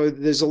 and so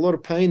there's a lot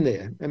of pain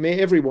there. I mean,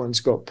 everyone's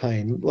got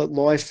pain.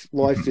 Life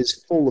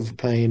is full of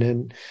pain,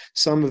 and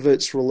some of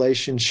it's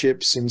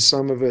relationships, and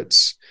some of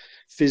it's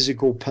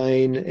physical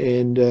pain,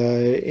 and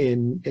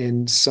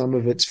some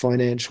of it's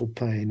financial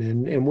pain,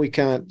 and we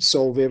can't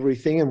solve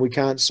everything, and we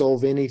can't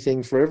solve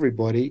anything for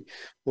everybody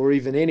or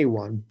even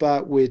anyone,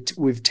 but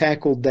we've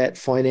tackled that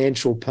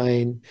financial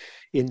pain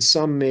in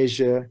some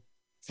measure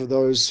for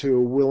those who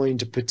are willing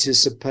to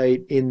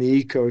participate in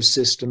the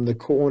ecosystem, the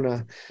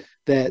corner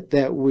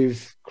that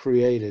we've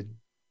created.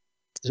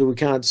 So we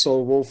can't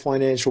solve all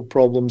financial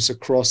problems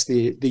across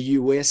the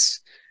US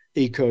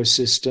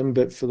ecosystem,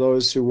 but for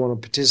those who want to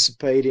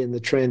participate in the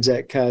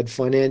Transact Card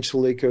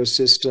financial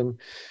ecosystem,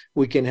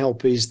 we can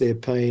help ease their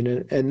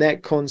pain. And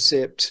that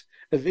concept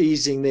of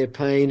easing their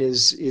pain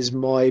is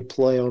my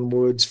play on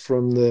words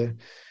from the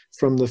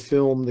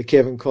film, the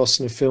Kevin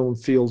Costner film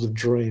Field of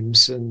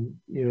Dreams. And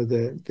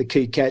the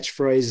key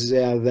catchphrases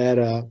out of that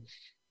are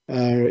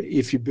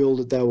if you build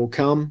it, they will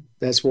come.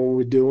 That's what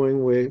we're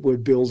doing. We're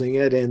building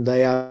it, and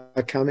they are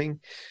coming.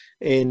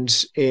 And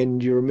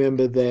you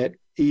remember that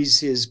Ease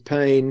His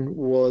Pain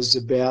was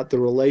about the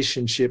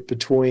relationship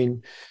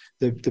between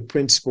the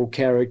principal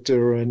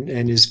character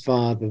and his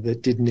father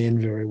that didn't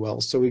end very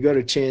well. So we got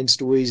a chance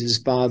to ease his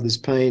father's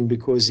pain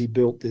because he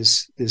built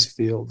this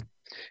field.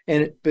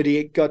 But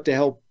he got to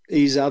help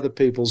ease other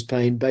people's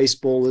pain,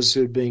 baseballers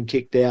who had been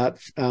kicked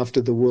out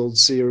after the World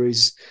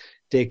Series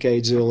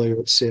decades earlier,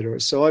 etc.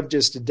 So I've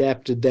just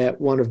adapted that,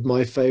 one of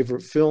my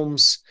favorite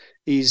films,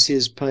 Ease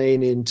His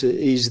Pain, into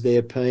Ease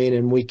Their Pain.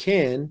 And we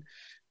can,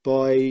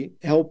 by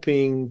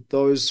helping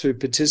those who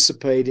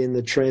participate in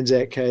the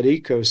Transact Card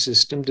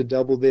ecosystem, to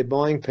double their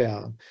buying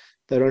power.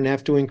 They don't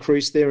have to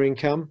increase their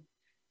income.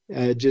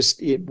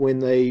 When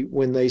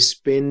they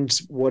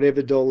spend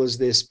whatever dollars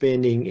they're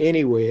spending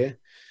anywhere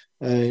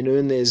and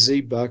earn their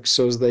Z-Bucks,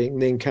 so as they can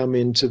then come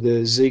into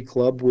the Z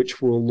Club,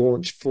 which will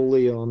launch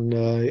fully on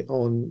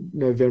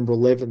November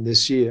 11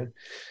 this year.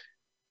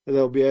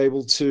 They'll be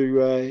able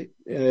to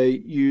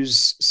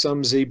use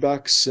some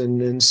Z-Bucks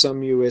and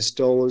some US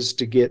dollars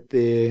to get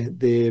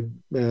their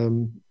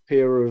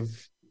pair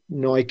of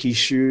Nike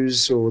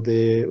shoes or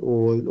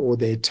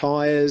their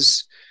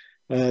tires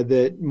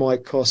that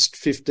might cost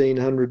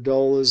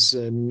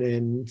 $1,500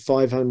 and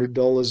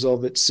 $500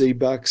 of it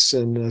Z-Bucks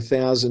and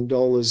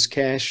 $1,000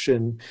 cash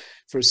and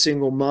for a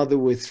single mother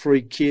with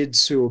 3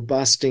 kids who are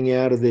busting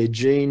out of their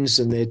jeans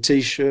and their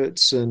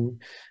T-shirts and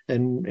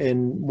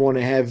want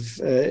to have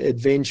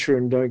adventure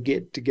and don't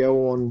get to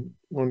go on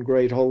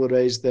great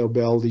holidays, they'll be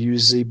able to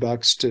use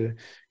Z-Bucks to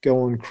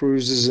go on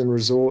cruises and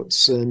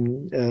resorts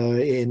and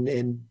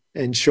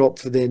shop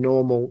for their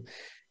normal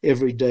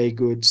everyday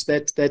goods.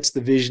 That's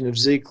the vision of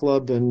Z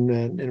Club,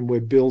 and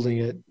we're building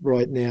it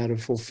right now to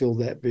fulfill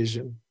that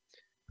vision.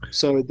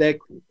 So that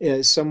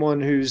someone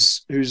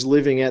who's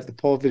living at the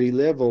poverty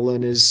level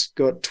and has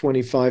got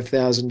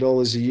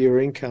 $25,000 a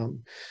year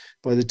income,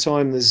 by the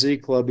time the Z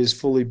Club is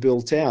fully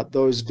built out,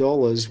 those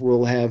dollars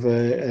will have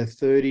a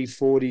 $30,000,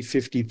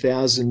 $40,000,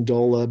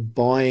 $50,000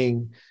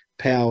 buying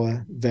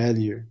power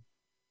value.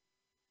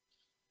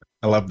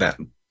 I love that.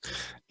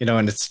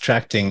 And it's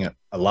attracting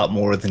a lot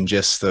more than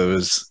just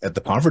those at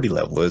the poverty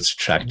level. It's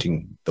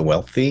attracting the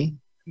wealthy,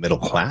 middle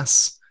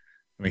class.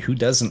 I mean, who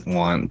doesn't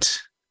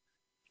want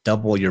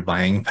double your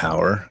buying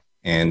power?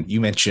 And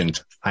you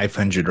mentioned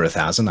 500 or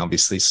 1,000,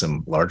 obviously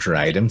some larger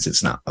items.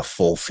 It's not a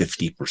full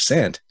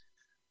 50%.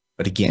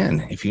 But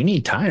again, if you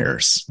need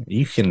tires,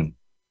 you can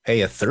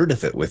pay a third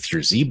of it with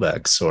your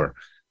Z-Bucks or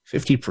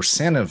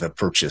 50% of a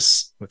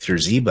purchase with your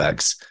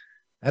Z-Bucks.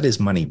 That is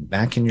money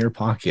back in your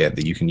pocket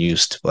that you can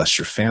use to bless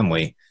your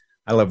family.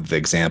 I love the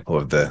example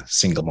of the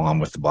single mom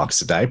with the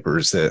box of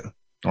diapers that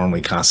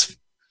normally costs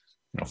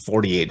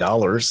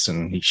 $48,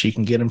 and she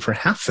can get them for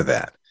half of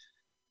that.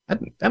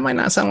 That might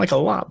not sound like a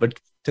lot, but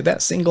to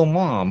that single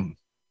mom,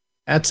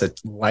 that's a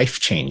life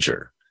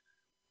changer.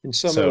 And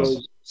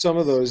some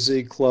of those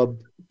Z Club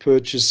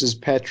purchases,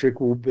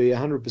 Patrick, will be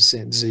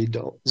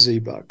 100%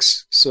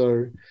 Z-Bucks.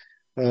 So,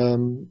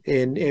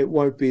 and it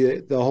won't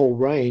be the whole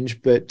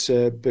range, but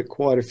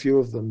quite a few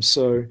of them.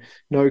 So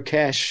no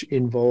cash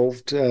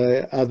involved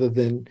other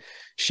than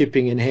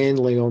shipping and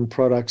handling on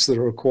products that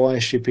require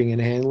shipping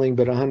and handling,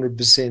 but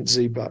 100%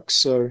 Z-Bucks.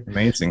 So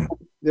amazing.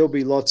 There'll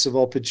be lots of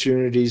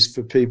opportunities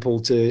for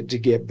people to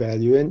get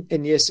value.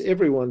 And yes,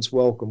 everyone's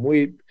welcome.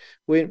 We're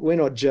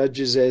not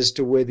judges as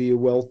to whether you're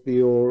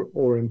wealthy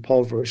or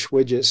impoverished.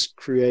 We're just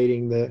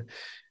creating the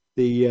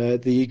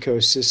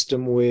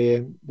ecosystem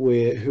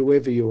where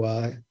whoever you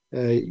are,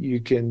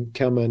 you can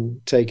come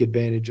and take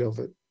advantage of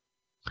it.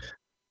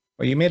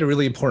 Well, you made a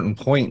really important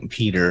point,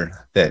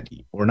 Peter, that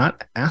we're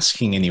not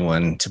asking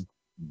anyone to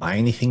buy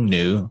anything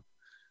new,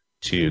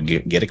 to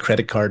get a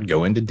credit card,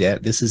 go into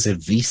debt. This is a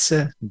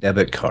Visa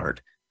debit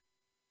card.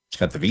 It's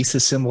got the Visa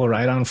symbol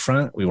right on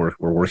front. We're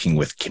working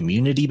with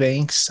community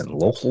banks and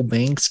local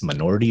banks,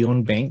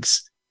 minority-owned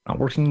banks, not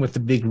working with the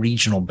big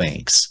regional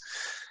banks.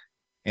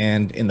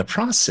 And in the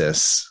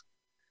process,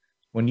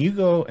 when you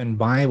go and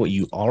buy what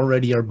you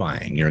already are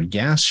buying, your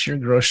gas, your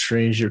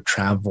groceries, your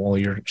travel,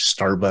 your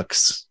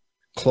Starbucks,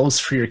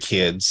 clothes for your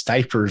kids,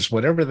 diapers,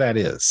 whatever that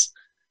is,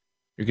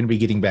 you're going to be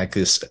getting back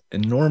this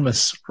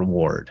enormous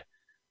reward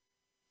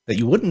that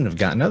you wouldn't have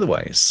gotten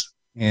otherwise.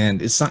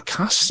 And it's not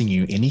costing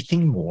you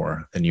anything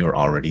more than you're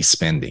already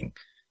spending.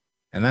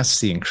 And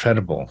that's the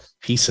incredible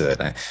piece of it.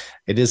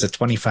 It is a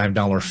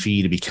 $25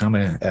 fee to become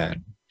a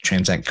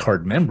Transact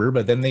card member,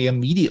 but then they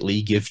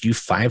immediately give you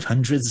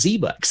 500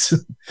 Z-Bucks.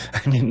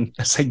 I mean,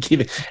 it's like, give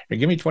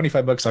me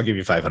 $25, I'll give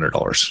you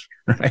 $500,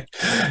 right?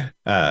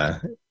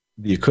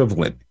 The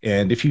equivalent.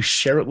 And if you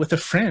share it with a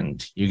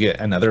friend, you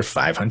get another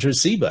 500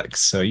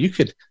 Z-Bucks. So you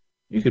could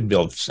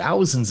build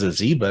thousands of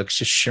Z-Bucks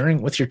just sharing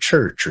it with your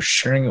church or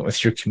sharing it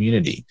with your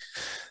community.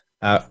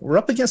 We're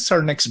up against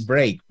our next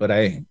break, but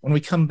when we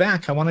come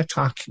back, I want to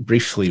talk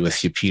briefly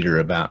with you, Peter,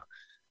 about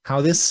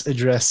how this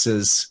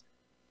addresses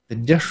the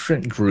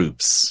different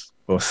groups,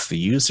 both the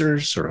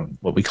users or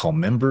what we call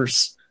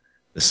members,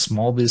 the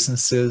small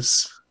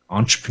businesses,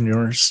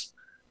 entrepreneurs,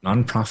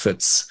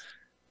 nonprofits.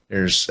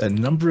 There's a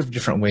number of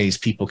different ways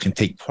people can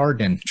take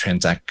part in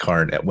Transact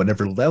Card at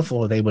whatever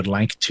level they would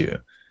like to.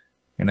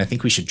 And I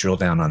think we should drill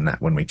down on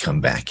that when we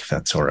come back, if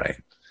that's all right.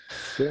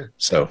 Sure.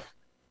 So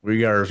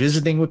we are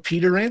visiting with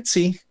Peter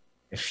Rancie.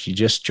 If you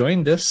just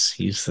joined us,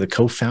 he's the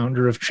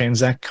co-founder of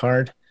Transact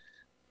Card.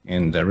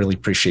 And I really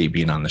appreciate you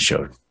being on the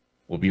show.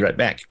 We'll be right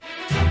back.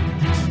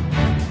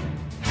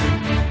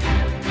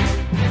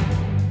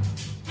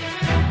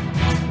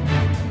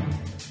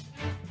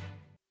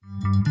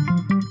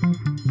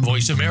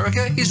 Voice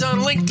America is on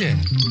LinkedIn.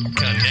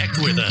 Connect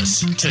with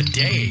us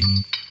today.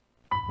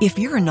 If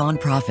you're a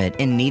nonprofit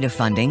in need of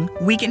funding,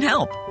 we can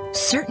help.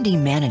 Certainty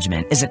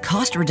Management is a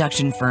cost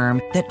reduction firm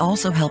that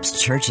also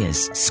helps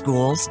churches,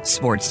 schools,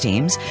 sports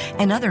teams,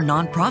 and other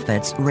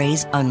nonprofits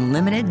raise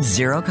unlimited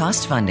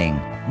zero-cost funding.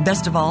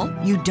 Best of all,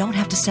 you don't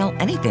have to sell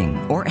anything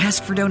or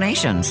ask for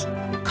donations.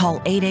 Call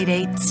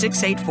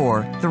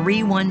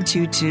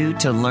 888-684-3122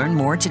 to learn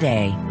more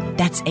today.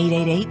 That's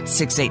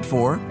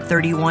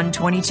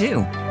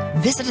 888-684-3122.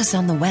 Visit us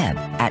on the web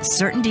at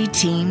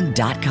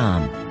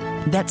CertaintyTeam.com.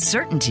 That's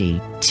Certainty,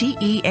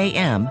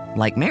 TEAM,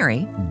 like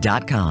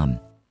Mary.com.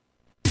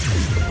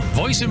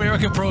 Voice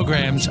America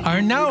programs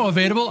are now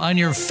available on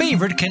your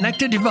favorite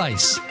connected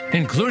device,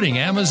 including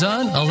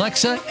Amazon,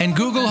 Alexa, and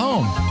Google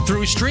Home.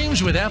 Through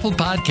streams with Apple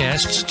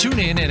Podcasts,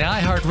 TuneIn, and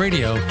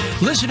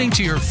iHeartRadio, listening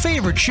to your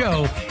favorite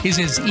show is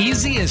as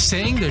easy as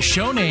saying the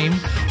show name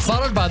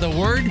followed by the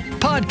word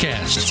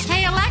podcast.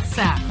 Hey,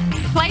 Alexa,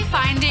 play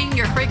Finding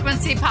Your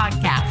Frequency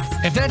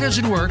podcast. If that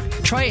doesn't work,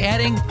 try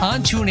adding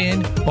on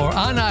TuneIn or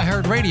on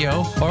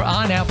iHeartRadio or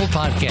on Apple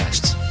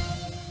Podcasts.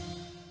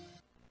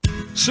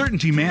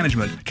 Certainty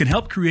Management can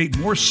help create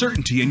more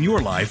certainty in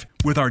your life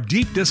with our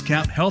deep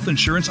discount health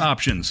insurance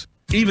options,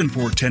 even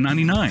for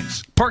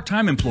 1099s,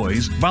 part-time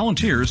employees,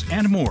 volunteers,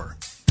 and more.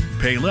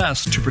 Pay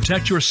less to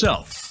protect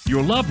yourself,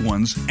 your loved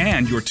ones,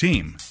 and your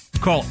team.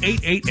 Call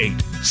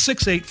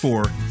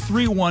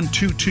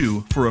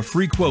 888-684-3122 for a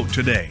free quote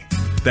today.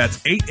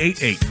 That's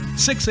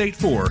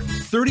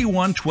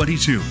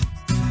 888-684-3122.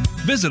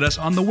 Visit us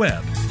on the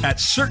web at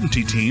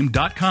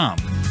CertaintyTeam.com.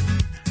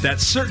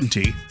 That's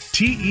Certainty,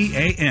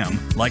 TEAM,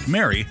 like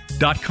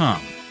Mary.com.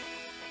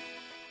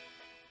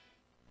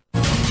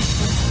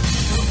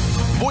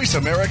 Voice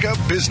America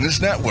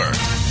Business Network,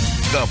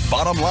 the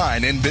bottom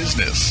line in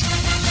business.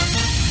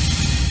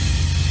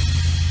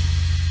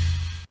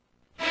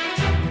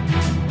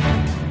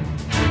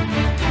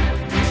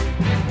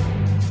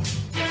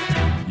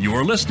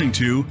 You're listening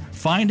to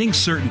Finding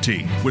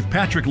Certainty with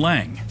Patrick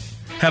Lang.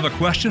 Have a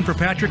question for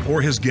Patrick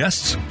or his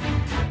guests?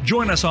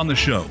 Join us on the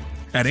show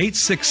at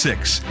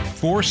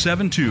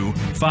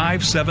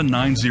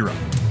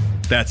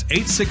 866-472-5790. That's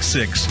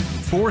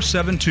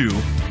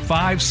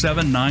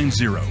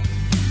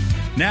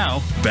 866-472-5790.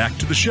 Now, back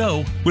to the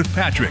show with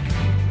Patrick.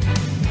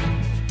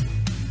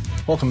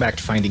 Welcome back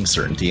to Finding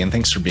Certainty, and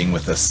thanks for being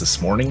with us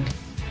this morning.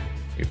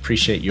 We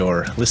appreciate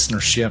your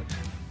listenership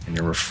and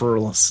your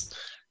referrals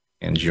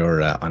and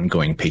your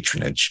ongoing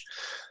patronage.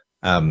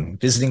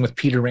 Visiting with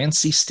Peter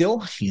Rancie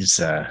still.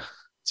 He's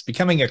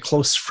becoming a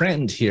close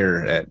friend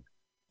here at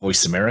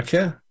Voice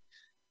America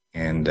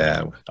and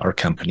our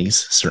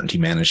companies, Certainty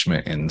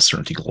Management and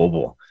Certainty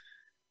Global.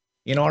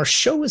 You know, our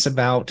show is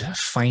about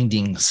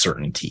finding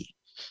certainty.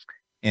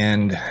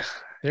 And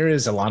there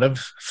is a lot of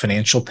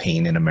financial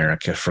pain in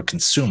America for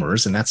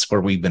consumers, and that's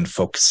where we've been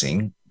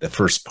focusing the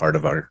first part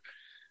of our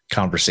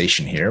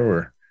conversation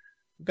here.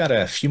 We've got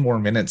a few more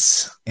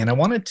minutes, and I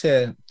wanted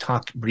to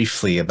talk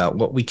briefly about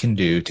what we can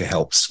do to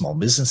help small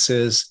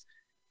businesses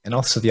and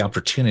also the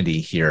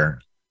opportunity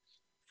here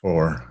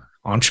for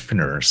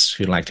entrepreneurs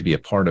who'd like to be a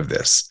part of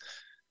this.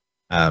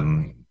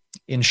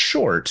 In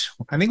short,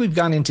 I think we've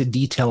gone into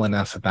detail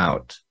enough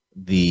about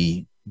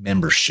the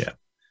membership.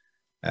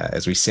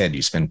 As we said,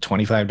 you spend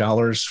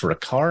 $25 for a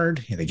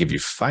card. They give you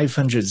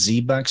 500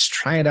 Z-Bucks.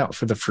 Try it out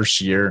for the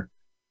first year.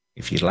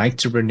 If you'd like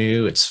to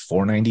renew, it's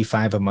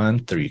 $4.95 a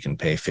month, or you can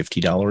pay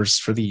 $50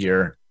 for the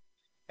year.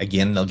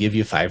 Again, they'll give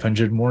you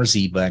 500 more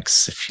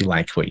Z-Bucks if you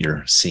like what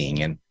you're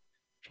seeing. And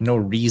no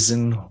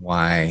reason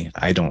why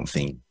I don't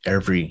think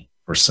every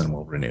person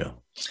will renew.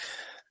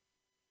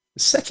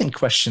 The second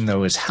question,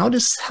 though, is how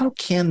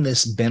can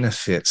this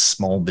benefit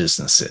small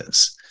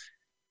businesses?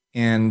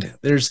 And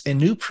there's a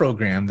new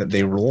program that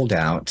they rolled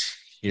out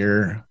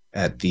here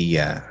at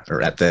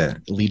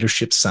the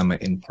Leadership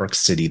Summit in Park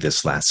City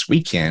this last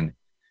weekend,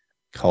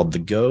 called the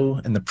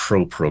Go and the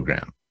Pro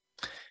program.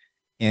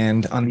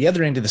 And on the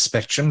other end of the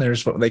spectrum,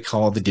 there's what they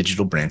call the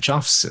digital branch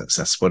offices.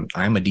 That's what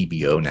I'm a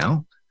DBO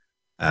now.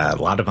 A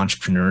lot of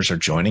entrepreneurs are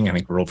joining. I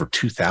think we're over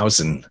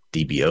 2,000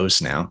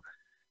 DBOs now.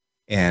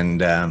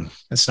 And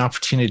it's an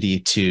opportunity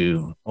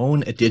to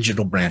own a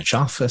digital branch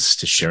office,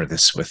 to share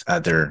this with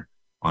other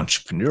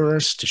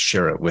entrepreneurs, to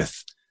share it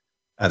with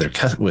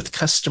with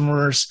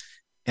customers,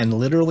 and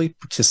literally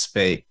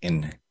participate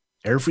in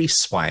every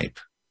swipe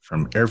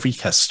from every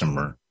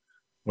customer,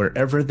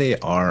 wherever they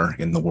are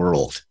in the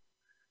world.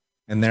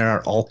 And there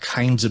are all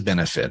kinds of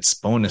benefits,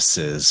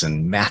 bonuses,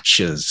 and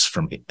matches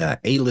from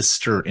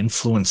A-lister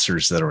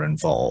influencers that are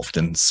involved,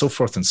 and so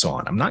forth and so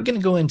on. I'm not going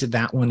to go into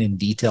that one in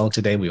detail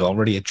today. We've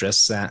already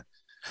addressed that.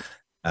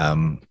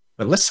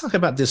 But let's talk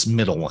about this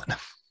middle one,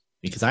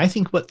 because I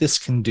think what this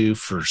can do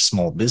for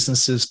small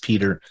businesses,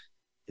 Peter,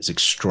 is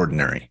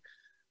extraordinary.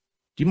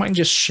 Do you mind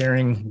just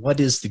sharing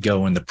what is the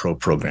Go and the Pro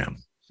program?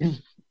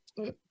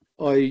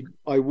 I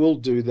will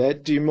do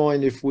that. Do you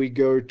mind if we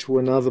go to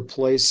another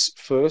place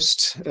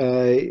first?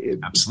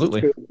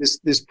 Absolutely.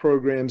 This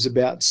program's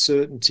about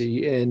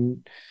certainty,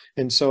 and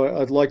so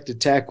I'd like to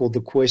tackle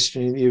the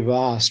question you've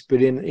asked,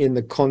 but in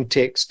the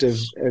context of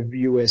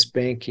US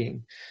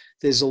banking.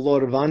 There's a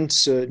lot of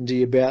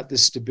uncertainty about the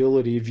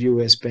stability of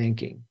US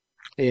banking,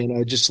 and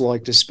I'd just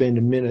like to spend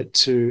a minute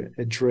to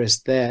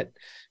address that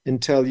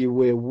and tell you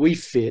where we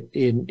fit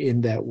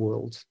in that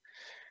world.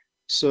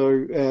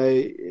 So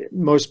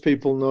most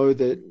people know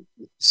that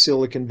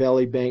Silicon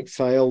Valley Bank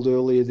failed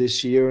earlier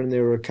this year, and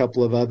there were a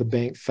couple of other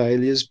bank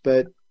failures,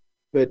 but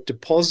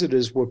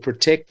depositors were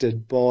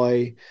protected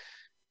by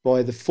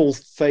the full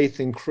faith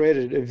and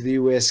credit of the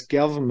US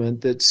government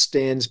that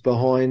stands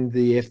behind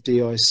the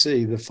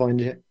FDIC, the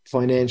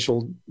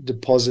Financial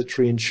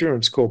Depository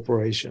Insurance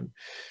Corporation.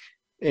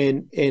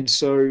 And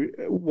so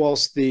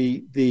whilst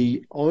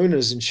the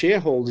owners and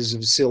shareholders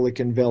of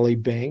Silicon Valley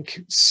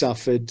Bank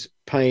suffered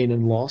pain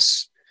and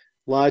loss,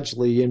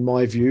 largely, in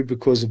my view,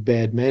 because of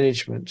bad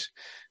management,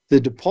 the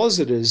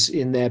depositors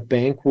in that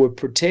bank were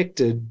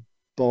protected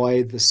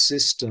by the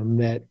system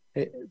that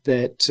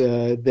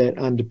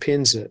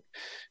underpins it.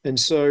 And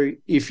so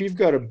if you've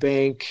got a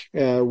bank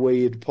where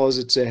your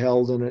deposits are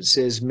held and it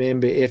says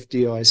member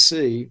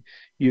FDIC,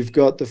 you've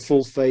got the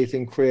full faith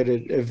and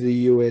credit of the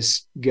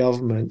US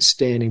government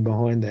standing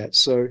behind that.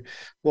 So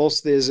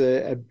whilst there's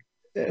a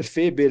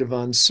fair bit of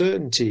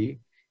uncertainty,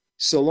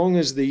 so long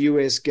as the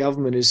US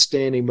government is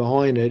standing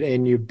behind it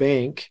and your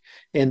bank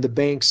and the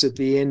banks at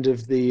the end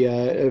of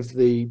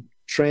the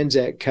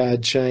Transact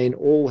card chain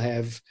all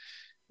have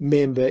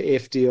member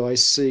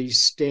FDIC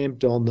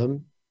stamped on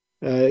them,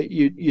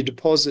 your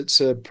deposits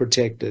are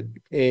protected.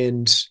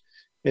 And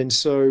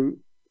so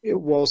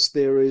whilst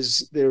there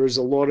is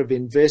a lot of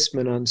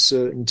investment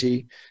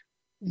uncertainty,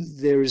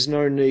 there is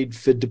no need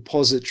for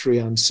depository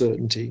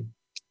uncertainty.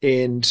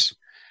 And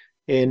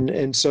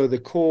so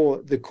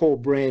the core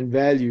brand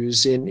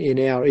values in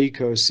our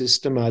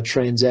ecosystem are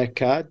Transact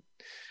card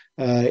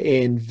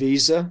and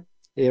Visa.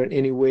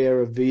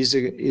 Anywhere a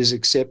Visa is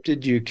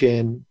accepted, you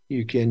can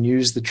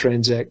use the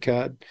Transact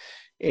card,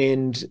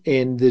 and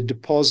the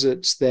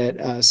deposits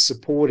that are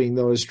supporting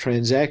those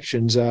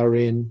transactions are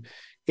in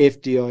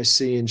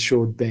FDIC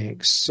insured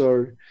banks.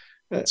 So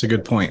that's a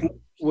good point.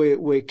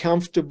 We're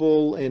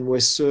comfortable and we're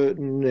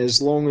certain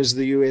as long as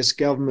the US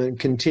government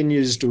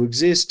continues to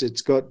exist.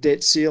 It's got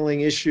debt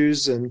ceiling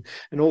issues and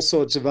all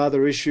sorts of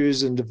other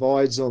issues and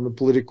divides on the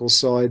political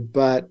side,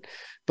 but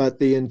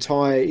the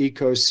entire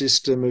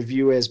ecosystem of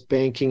US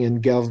banking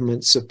and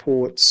government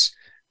supports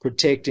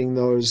protecting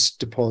those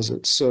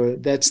deposits. So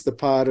that's the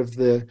part of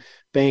the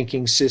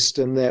banking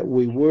system that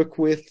we work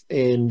with,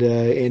 and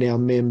our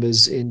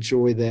members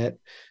enjoy that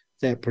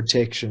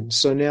protection.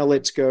 So now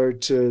let's go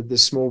to the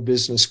small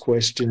business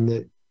question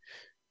that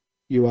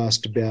you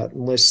asked about,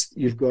 unless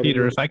you've got...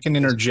 Peter, if I can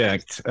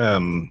interject,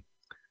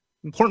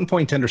 important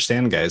point to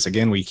understand, guys.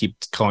 Again, we keep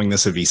calling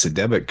this a Visa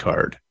debit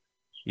card.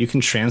 You can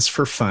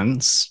transfer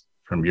funds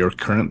from your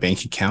current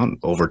bank account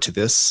over to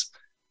this.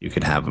 You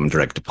could have them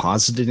direct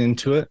deposited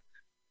into it.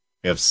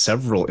 We have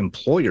several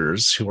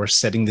employers who are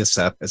setting this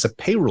up as a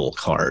payroll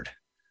card.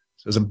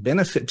 So there's a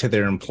benefit to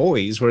their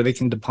employees where they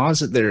can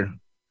deposit their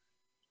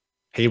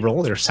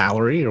payroll, their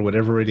salary, or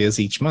whatever it is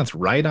each month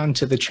right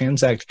onto the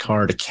Transact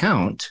card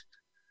account.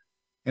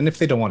 And if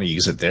they don't want to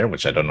use it there,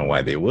 which I don't know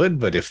why they would,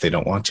 but if they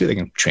don't want to, they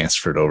can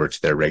transfer it over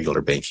to their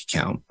regular bank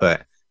account.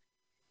 But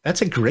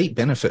that's a great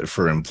benefit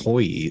for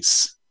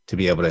employees to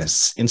be able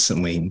to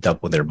instantly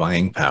double their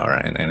buying power.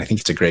 And I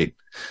think it's a great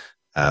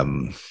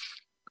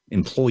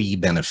employee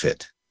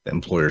benefit that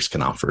employers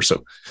can offer. So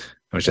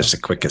it was just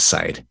a quick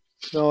aside.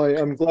 No,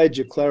 I'm glad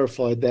you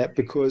clarified that,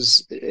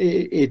 because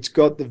it's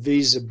got the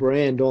Visa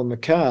brand on the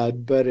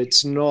card, but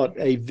it's not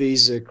a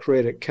Visa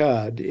credit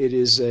card. It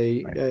is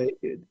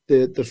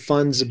the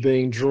funds are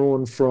being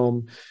drawn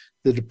from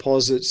the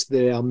deposits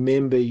that our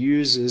member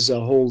users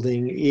are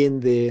holding in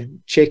their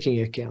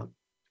checking account.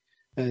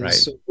 And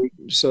right.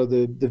 So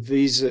the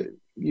Visa,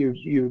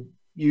 you're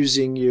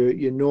using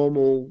your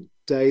normal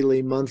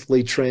daily,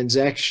 monthly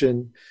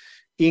transaction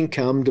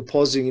income,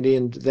 depositing it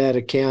into that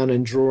account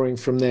and drawing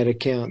from that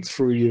account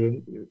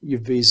through your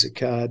Visa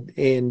card.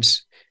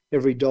 And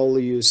every dollar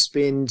you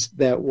spend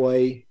that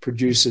way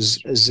produces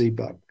a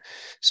Z-Buck.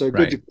 So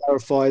good to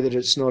clarify that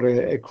it's not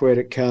a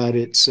credit card.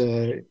 It's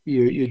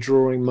you're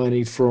drawing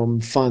money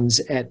from funds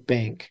at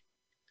bank.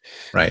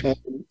 Right.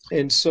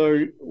 And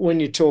so when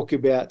you talk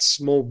about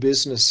small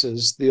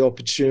businesses, the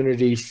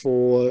opportunity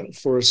for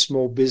a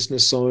small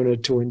business owner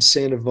to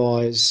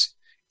incentivize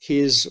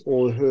his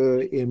or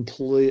her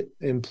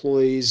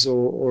employees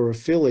or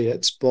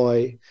affiliates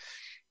by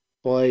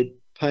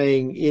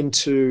paying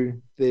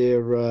into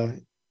their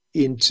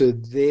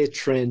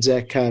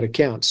Transact card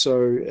account.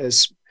 So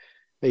as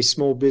a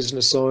small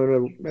business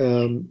owner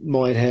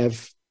might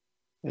have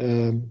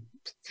 3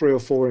 or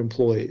 4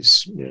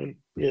 employees.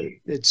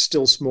 It's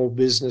still small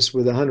business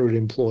with 100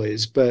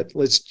 employees, but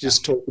let's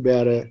just talk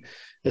about a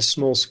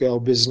small scale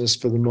business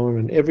for the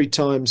moment. Every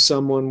time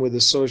someone with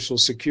a social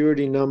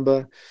security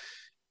number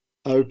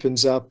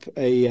opens up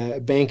a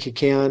bank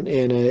account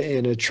and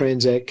a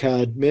Transact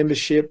card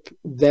membership,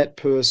 that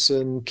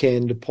person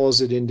can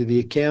deposit into the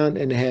account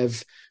and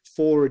have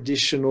 4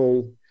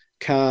 additional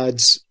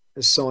cards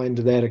assigned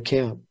to that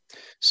account.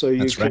 So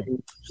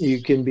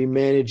you can be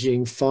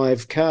managing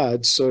 5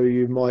 cards. So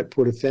you might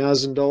put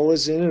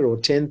 $1,000 in it or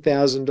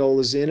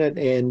 $10,000 in it,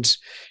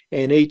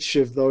 and each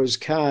of those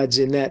cards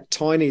in that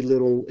tiny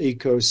little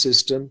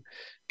ecosystem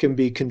can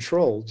be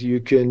controlled. You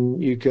can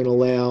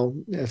allow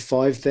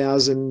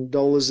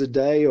 $5,000 a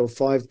day or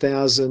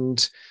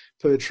 $5,000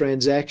 per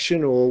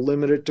transaction, or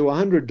limit it to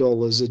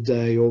 $100 a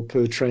day or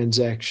per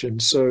transaction.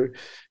 So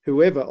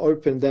whoever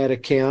opened that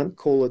account,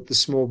 call it the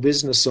small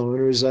business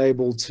owner, is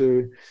able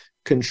to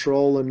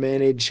control and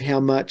manage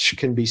how much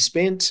can be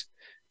spent,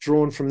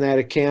 drawn from that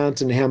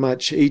account and how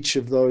much each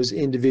of those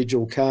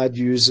individual card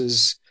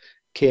users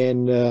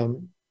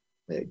can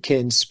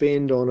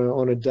spend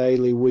on a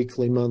daily,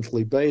 weekly,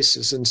 monthly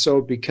basis. And so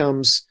it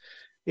becomes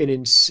an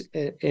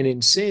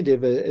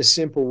incentive, a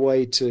simple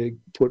way to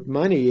put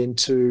money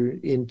into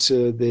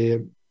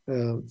the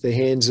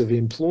hands of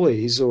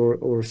employees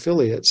or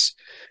affiliates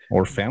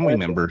or family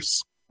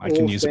members. I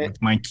can use it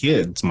with my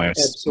kids, my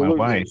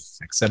wife,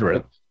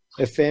 etc.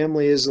 A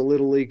family is a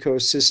little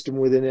ecosystem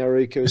within our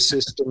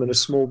ecosystem, and a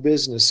small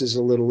business is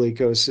a little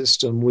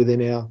ecosystem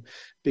within our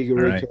bigger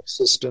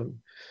ecosystem.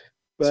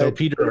 But so,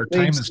 Peter, our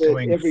time is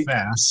going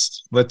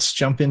fast. Let's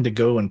jump into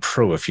Go and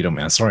Pro, if you don't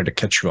mind. Sorry to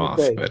cut you off,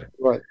 but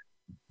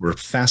we're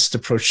fast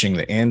approaching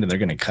the end, and they're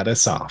going to cut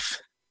us off.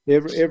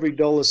 Every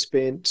dollar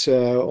spent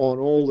on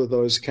all of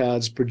those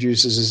cards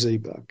produces a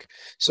Z-Buck.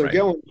 So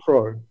Go and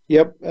Pro,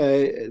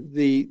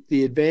 the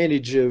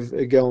advantage of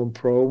Go and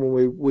Pro,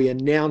 when we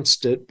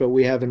announced it, but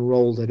we haven't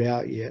rolled it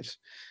out yet.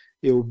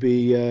 It will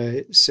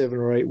be 7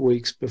 or 8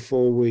 weeks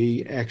before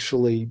we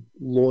actually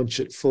launch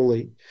it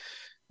fully,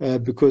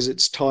 because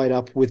it's tied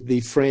up with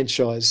the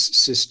franchise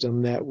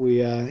system that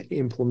we are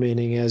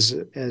implementing as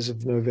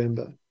of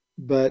November.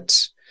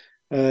 But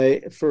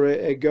for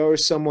a Go,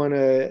 someone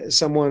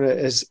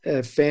as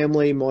a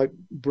family might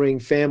bring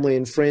family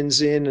and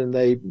friends in, and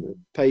they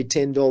pay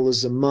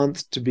 $10 a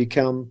month to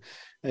become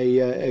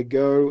a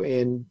Go,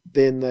 and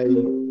then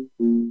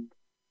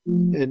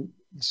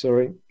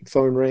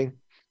phone rang,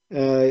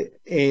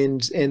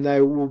 and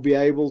they will be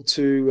able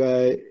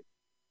to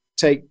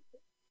take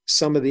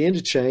some of the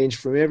interchange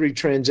from every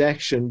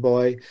transaction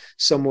by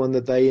someone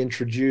that they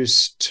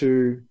introduce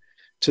to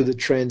the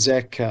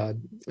Transact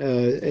card,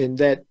 and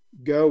that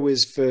Go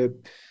is for,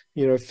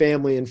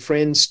 family and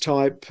friends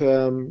type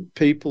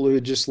people who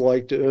just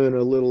like to earn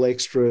a little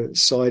extra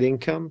side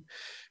income,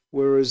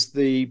 whereas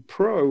the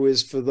Pro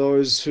is for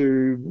those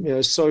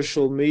who,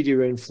 social media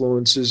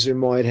influencers who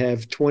might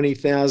have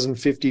 20,000,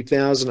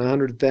 50,000,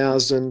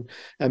 100,000,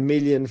 1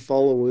 million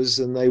followers,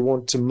 and they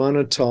want to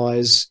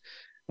monetize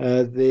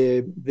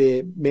their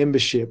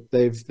membership.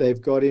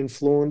 They've got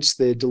influence.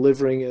 They're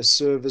delivering a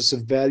service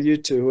of value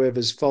to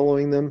whoever's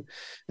following them,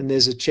 and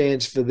there's a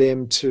chance for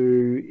them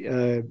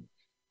to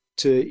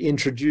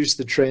introduce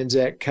the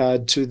Transact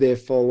card to their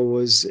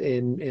followers,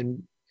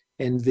 and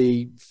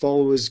the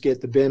followers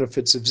get the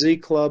benefits of Z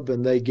Club,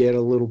 and they get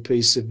a little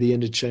piece of the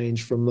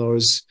interchange from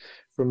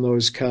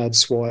those card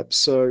swipes.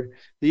 So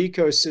the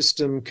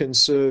ecosystem can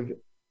serve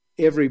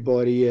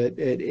everybody at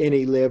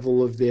any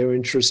level of their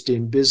interest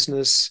in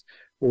business,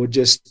 or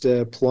just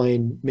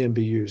plain member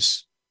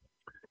use.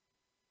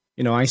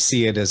 I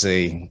see it as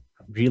a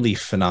really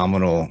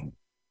phenomenal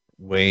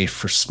way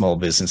for small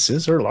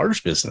businesses or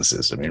large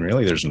businesses. I mean,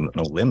 really, there's no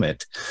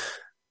limit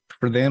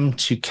for them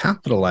to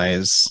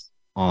capitalize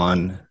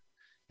on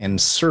and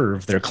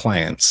serve their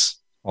clients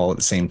all at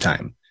the same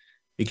time.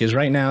 Because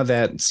right now,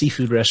 that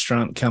seafood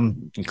restaurant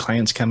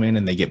clients come in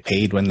and they get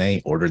paid when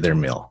they order their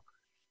meal.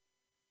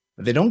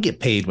 They don't get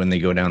paid when they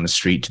go down the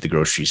street to the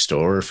grocery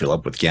store or fill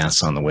up with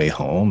gas on the way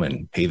home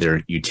and pay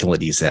their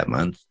utilities that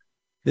month.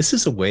 This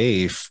is a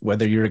way,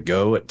 whether you're a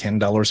Go at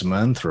 $10 a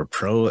month or a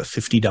Pro at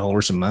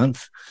 $50 a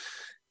month,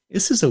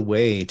 this is a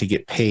way to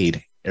get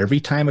paid every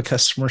time a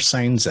customer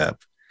signs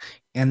up.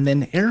 And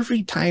then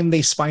every time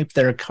they swipe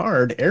their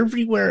card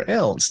everywhere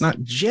else,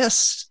 not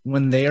just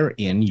when they're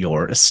in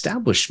your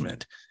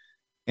establishment.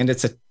 And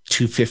it's a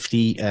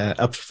 $250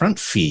 upfront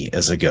fee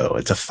as a Go.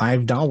 It's a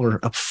 $5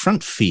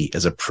 upfront fee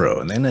as a Pro,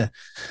 and then a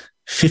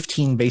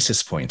 15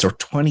 basis points or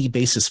 20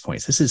 basis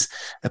points. This is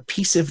a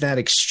piece of that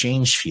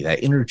exchange fee, that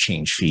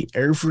interchange fee,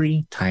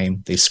 every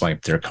time they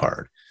swipe their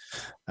card.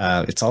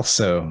 It's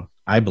also,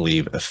 I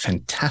believe, a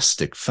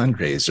fantastic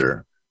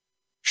fundraiser.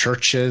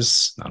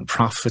 Churches,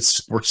 nonprofits,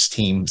 sports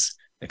teams,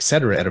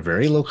 etc., at a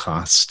very low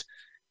cost,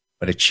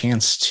 but a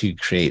chance to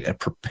create a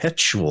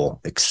perpetual,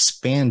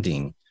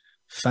 expanding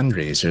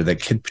fundraiser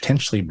that could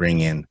potentially bring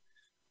in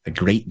a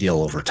great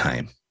deal over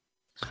time,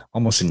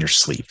 almost in your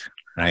sleep,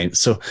 right?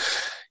 So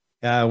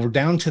we're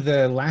down to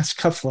the last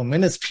couple of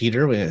minutes,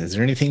 Peter. Is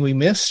there anything we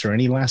missed, or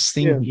any last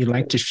thing you'd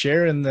like to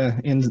share in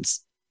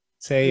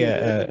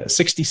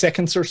 60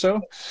 seconds or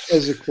so?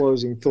 As a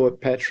closing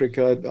thought, Patrick,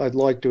 I'd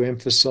like to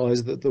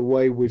emphasize that the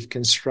way we've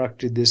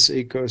constructed this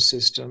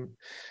ecosystem,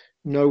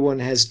 no one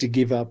has to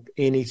give up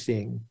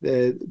anything.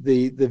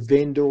 The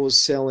vendors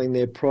selling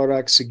their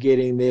products are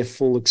getting their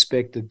full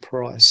expected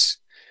price.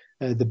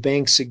 The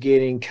banks are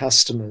getting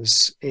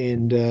customers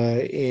and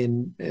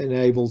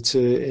able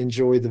to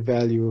enjoy the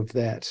value of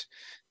that.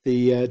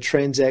 The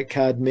Transact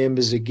card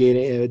members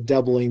are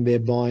doubling their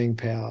buying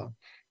power.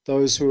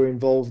 Those who are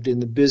involved in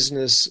the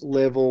business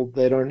level,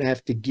 they don't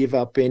have to give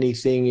up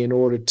anything in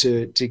order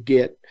to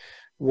get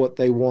what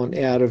they want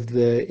out of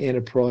the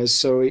enterprise.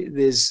 So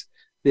there's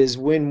there's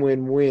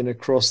win-win-win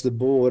across the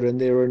board, and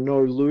there are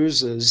no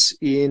losers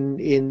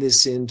in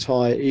this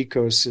entire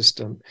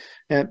ecosystem.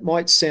 And it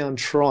might sound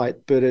trite,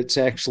 but it's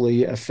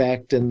actually a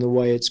fact in the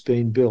way it's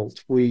been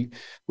built. We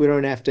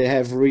don't have to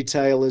have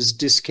retailers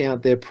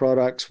discount their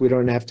products. We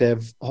don't have to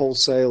have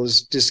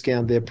wholesalers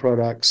discount their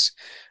products.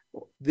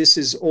 This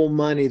is all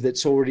money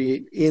that's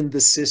already in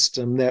the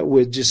system that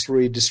we're just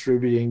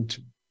redistributing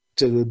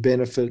to the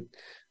benefit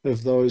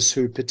of those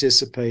who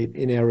participate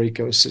in our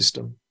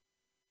ecosystem.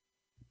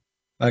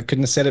 I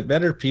couldn't have said it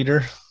better,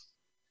 Peter.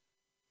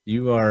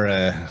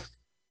 You're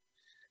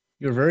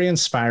very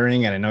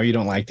inspiring, and I know you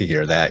don't like to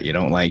hear that. You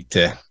don't like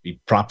to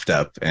be propped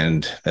up,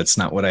 and that's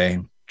not what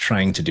I'm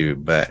trying to do.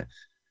 But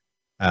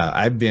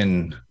I've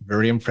been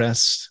very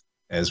impressed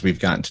as we've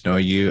gotten to know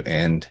you,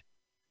 and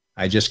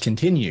I just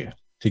continue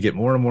to get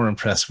more and more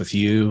impressed with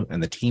you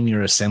and the team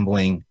you're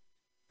assembling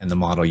and the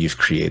model you've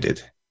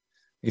created.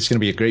 It's going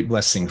to be a great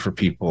blessing for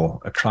people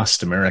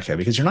across America,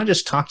 because you're not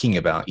just talking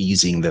about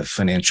easing the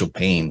financial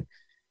pain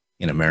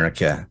in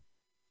America.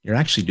 You're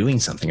actually doing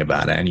something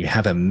about it, and you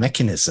have a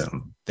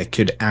mechanism that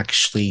could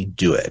actually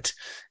do it.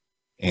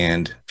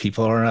 And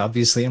people are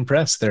obviously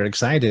impressed. They're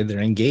excited. They're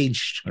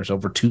engaged. There's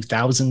over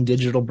 2,000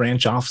 digital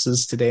branch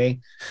offices today.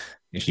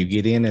 If you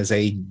get in as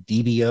a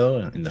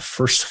DBO in the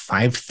first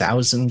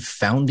 5,000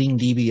 founding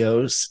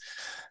DBOs,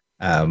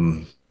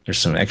 there's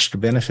some extra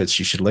benefits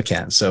you should look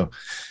at. So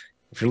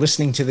if you're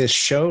listening to this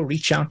show,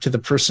 reach out to the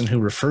person who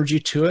referred you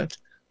to it,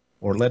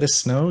 or let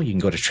us know. You can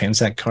go to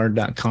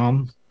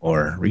transactcard.com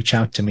or reach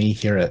out to me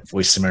here at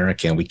Voice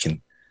America, and we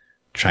can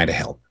try to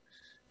help.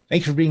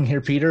 Thank you for being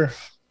here, Peter.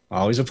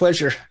 Always a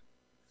pleasure.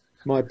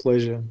 My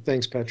pleasure.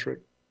 Thanks, Patrick.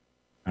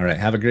 All right.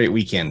 Have a great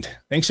weekend.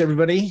 Thanks,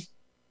 everybody.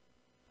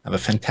 Have a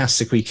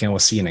fantastic weekend. We'll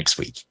see you next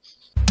week.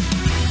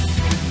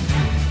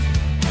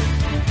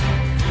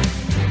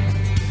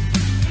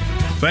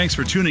 Thanks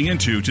for tuning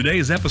into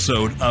today's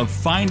episode of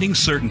Finding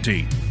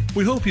Certainty.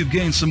 We hope you've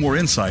gained some more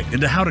insight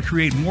into how to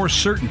create more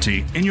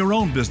certainty in your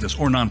own business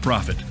or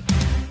nonprofit.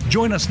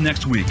 Join us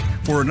next week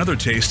for another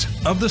taste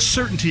of the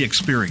Certainty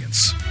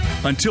Experience.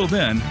 Until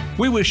then,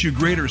 we wish you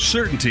greater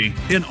certainty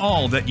in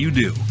all that you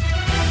do.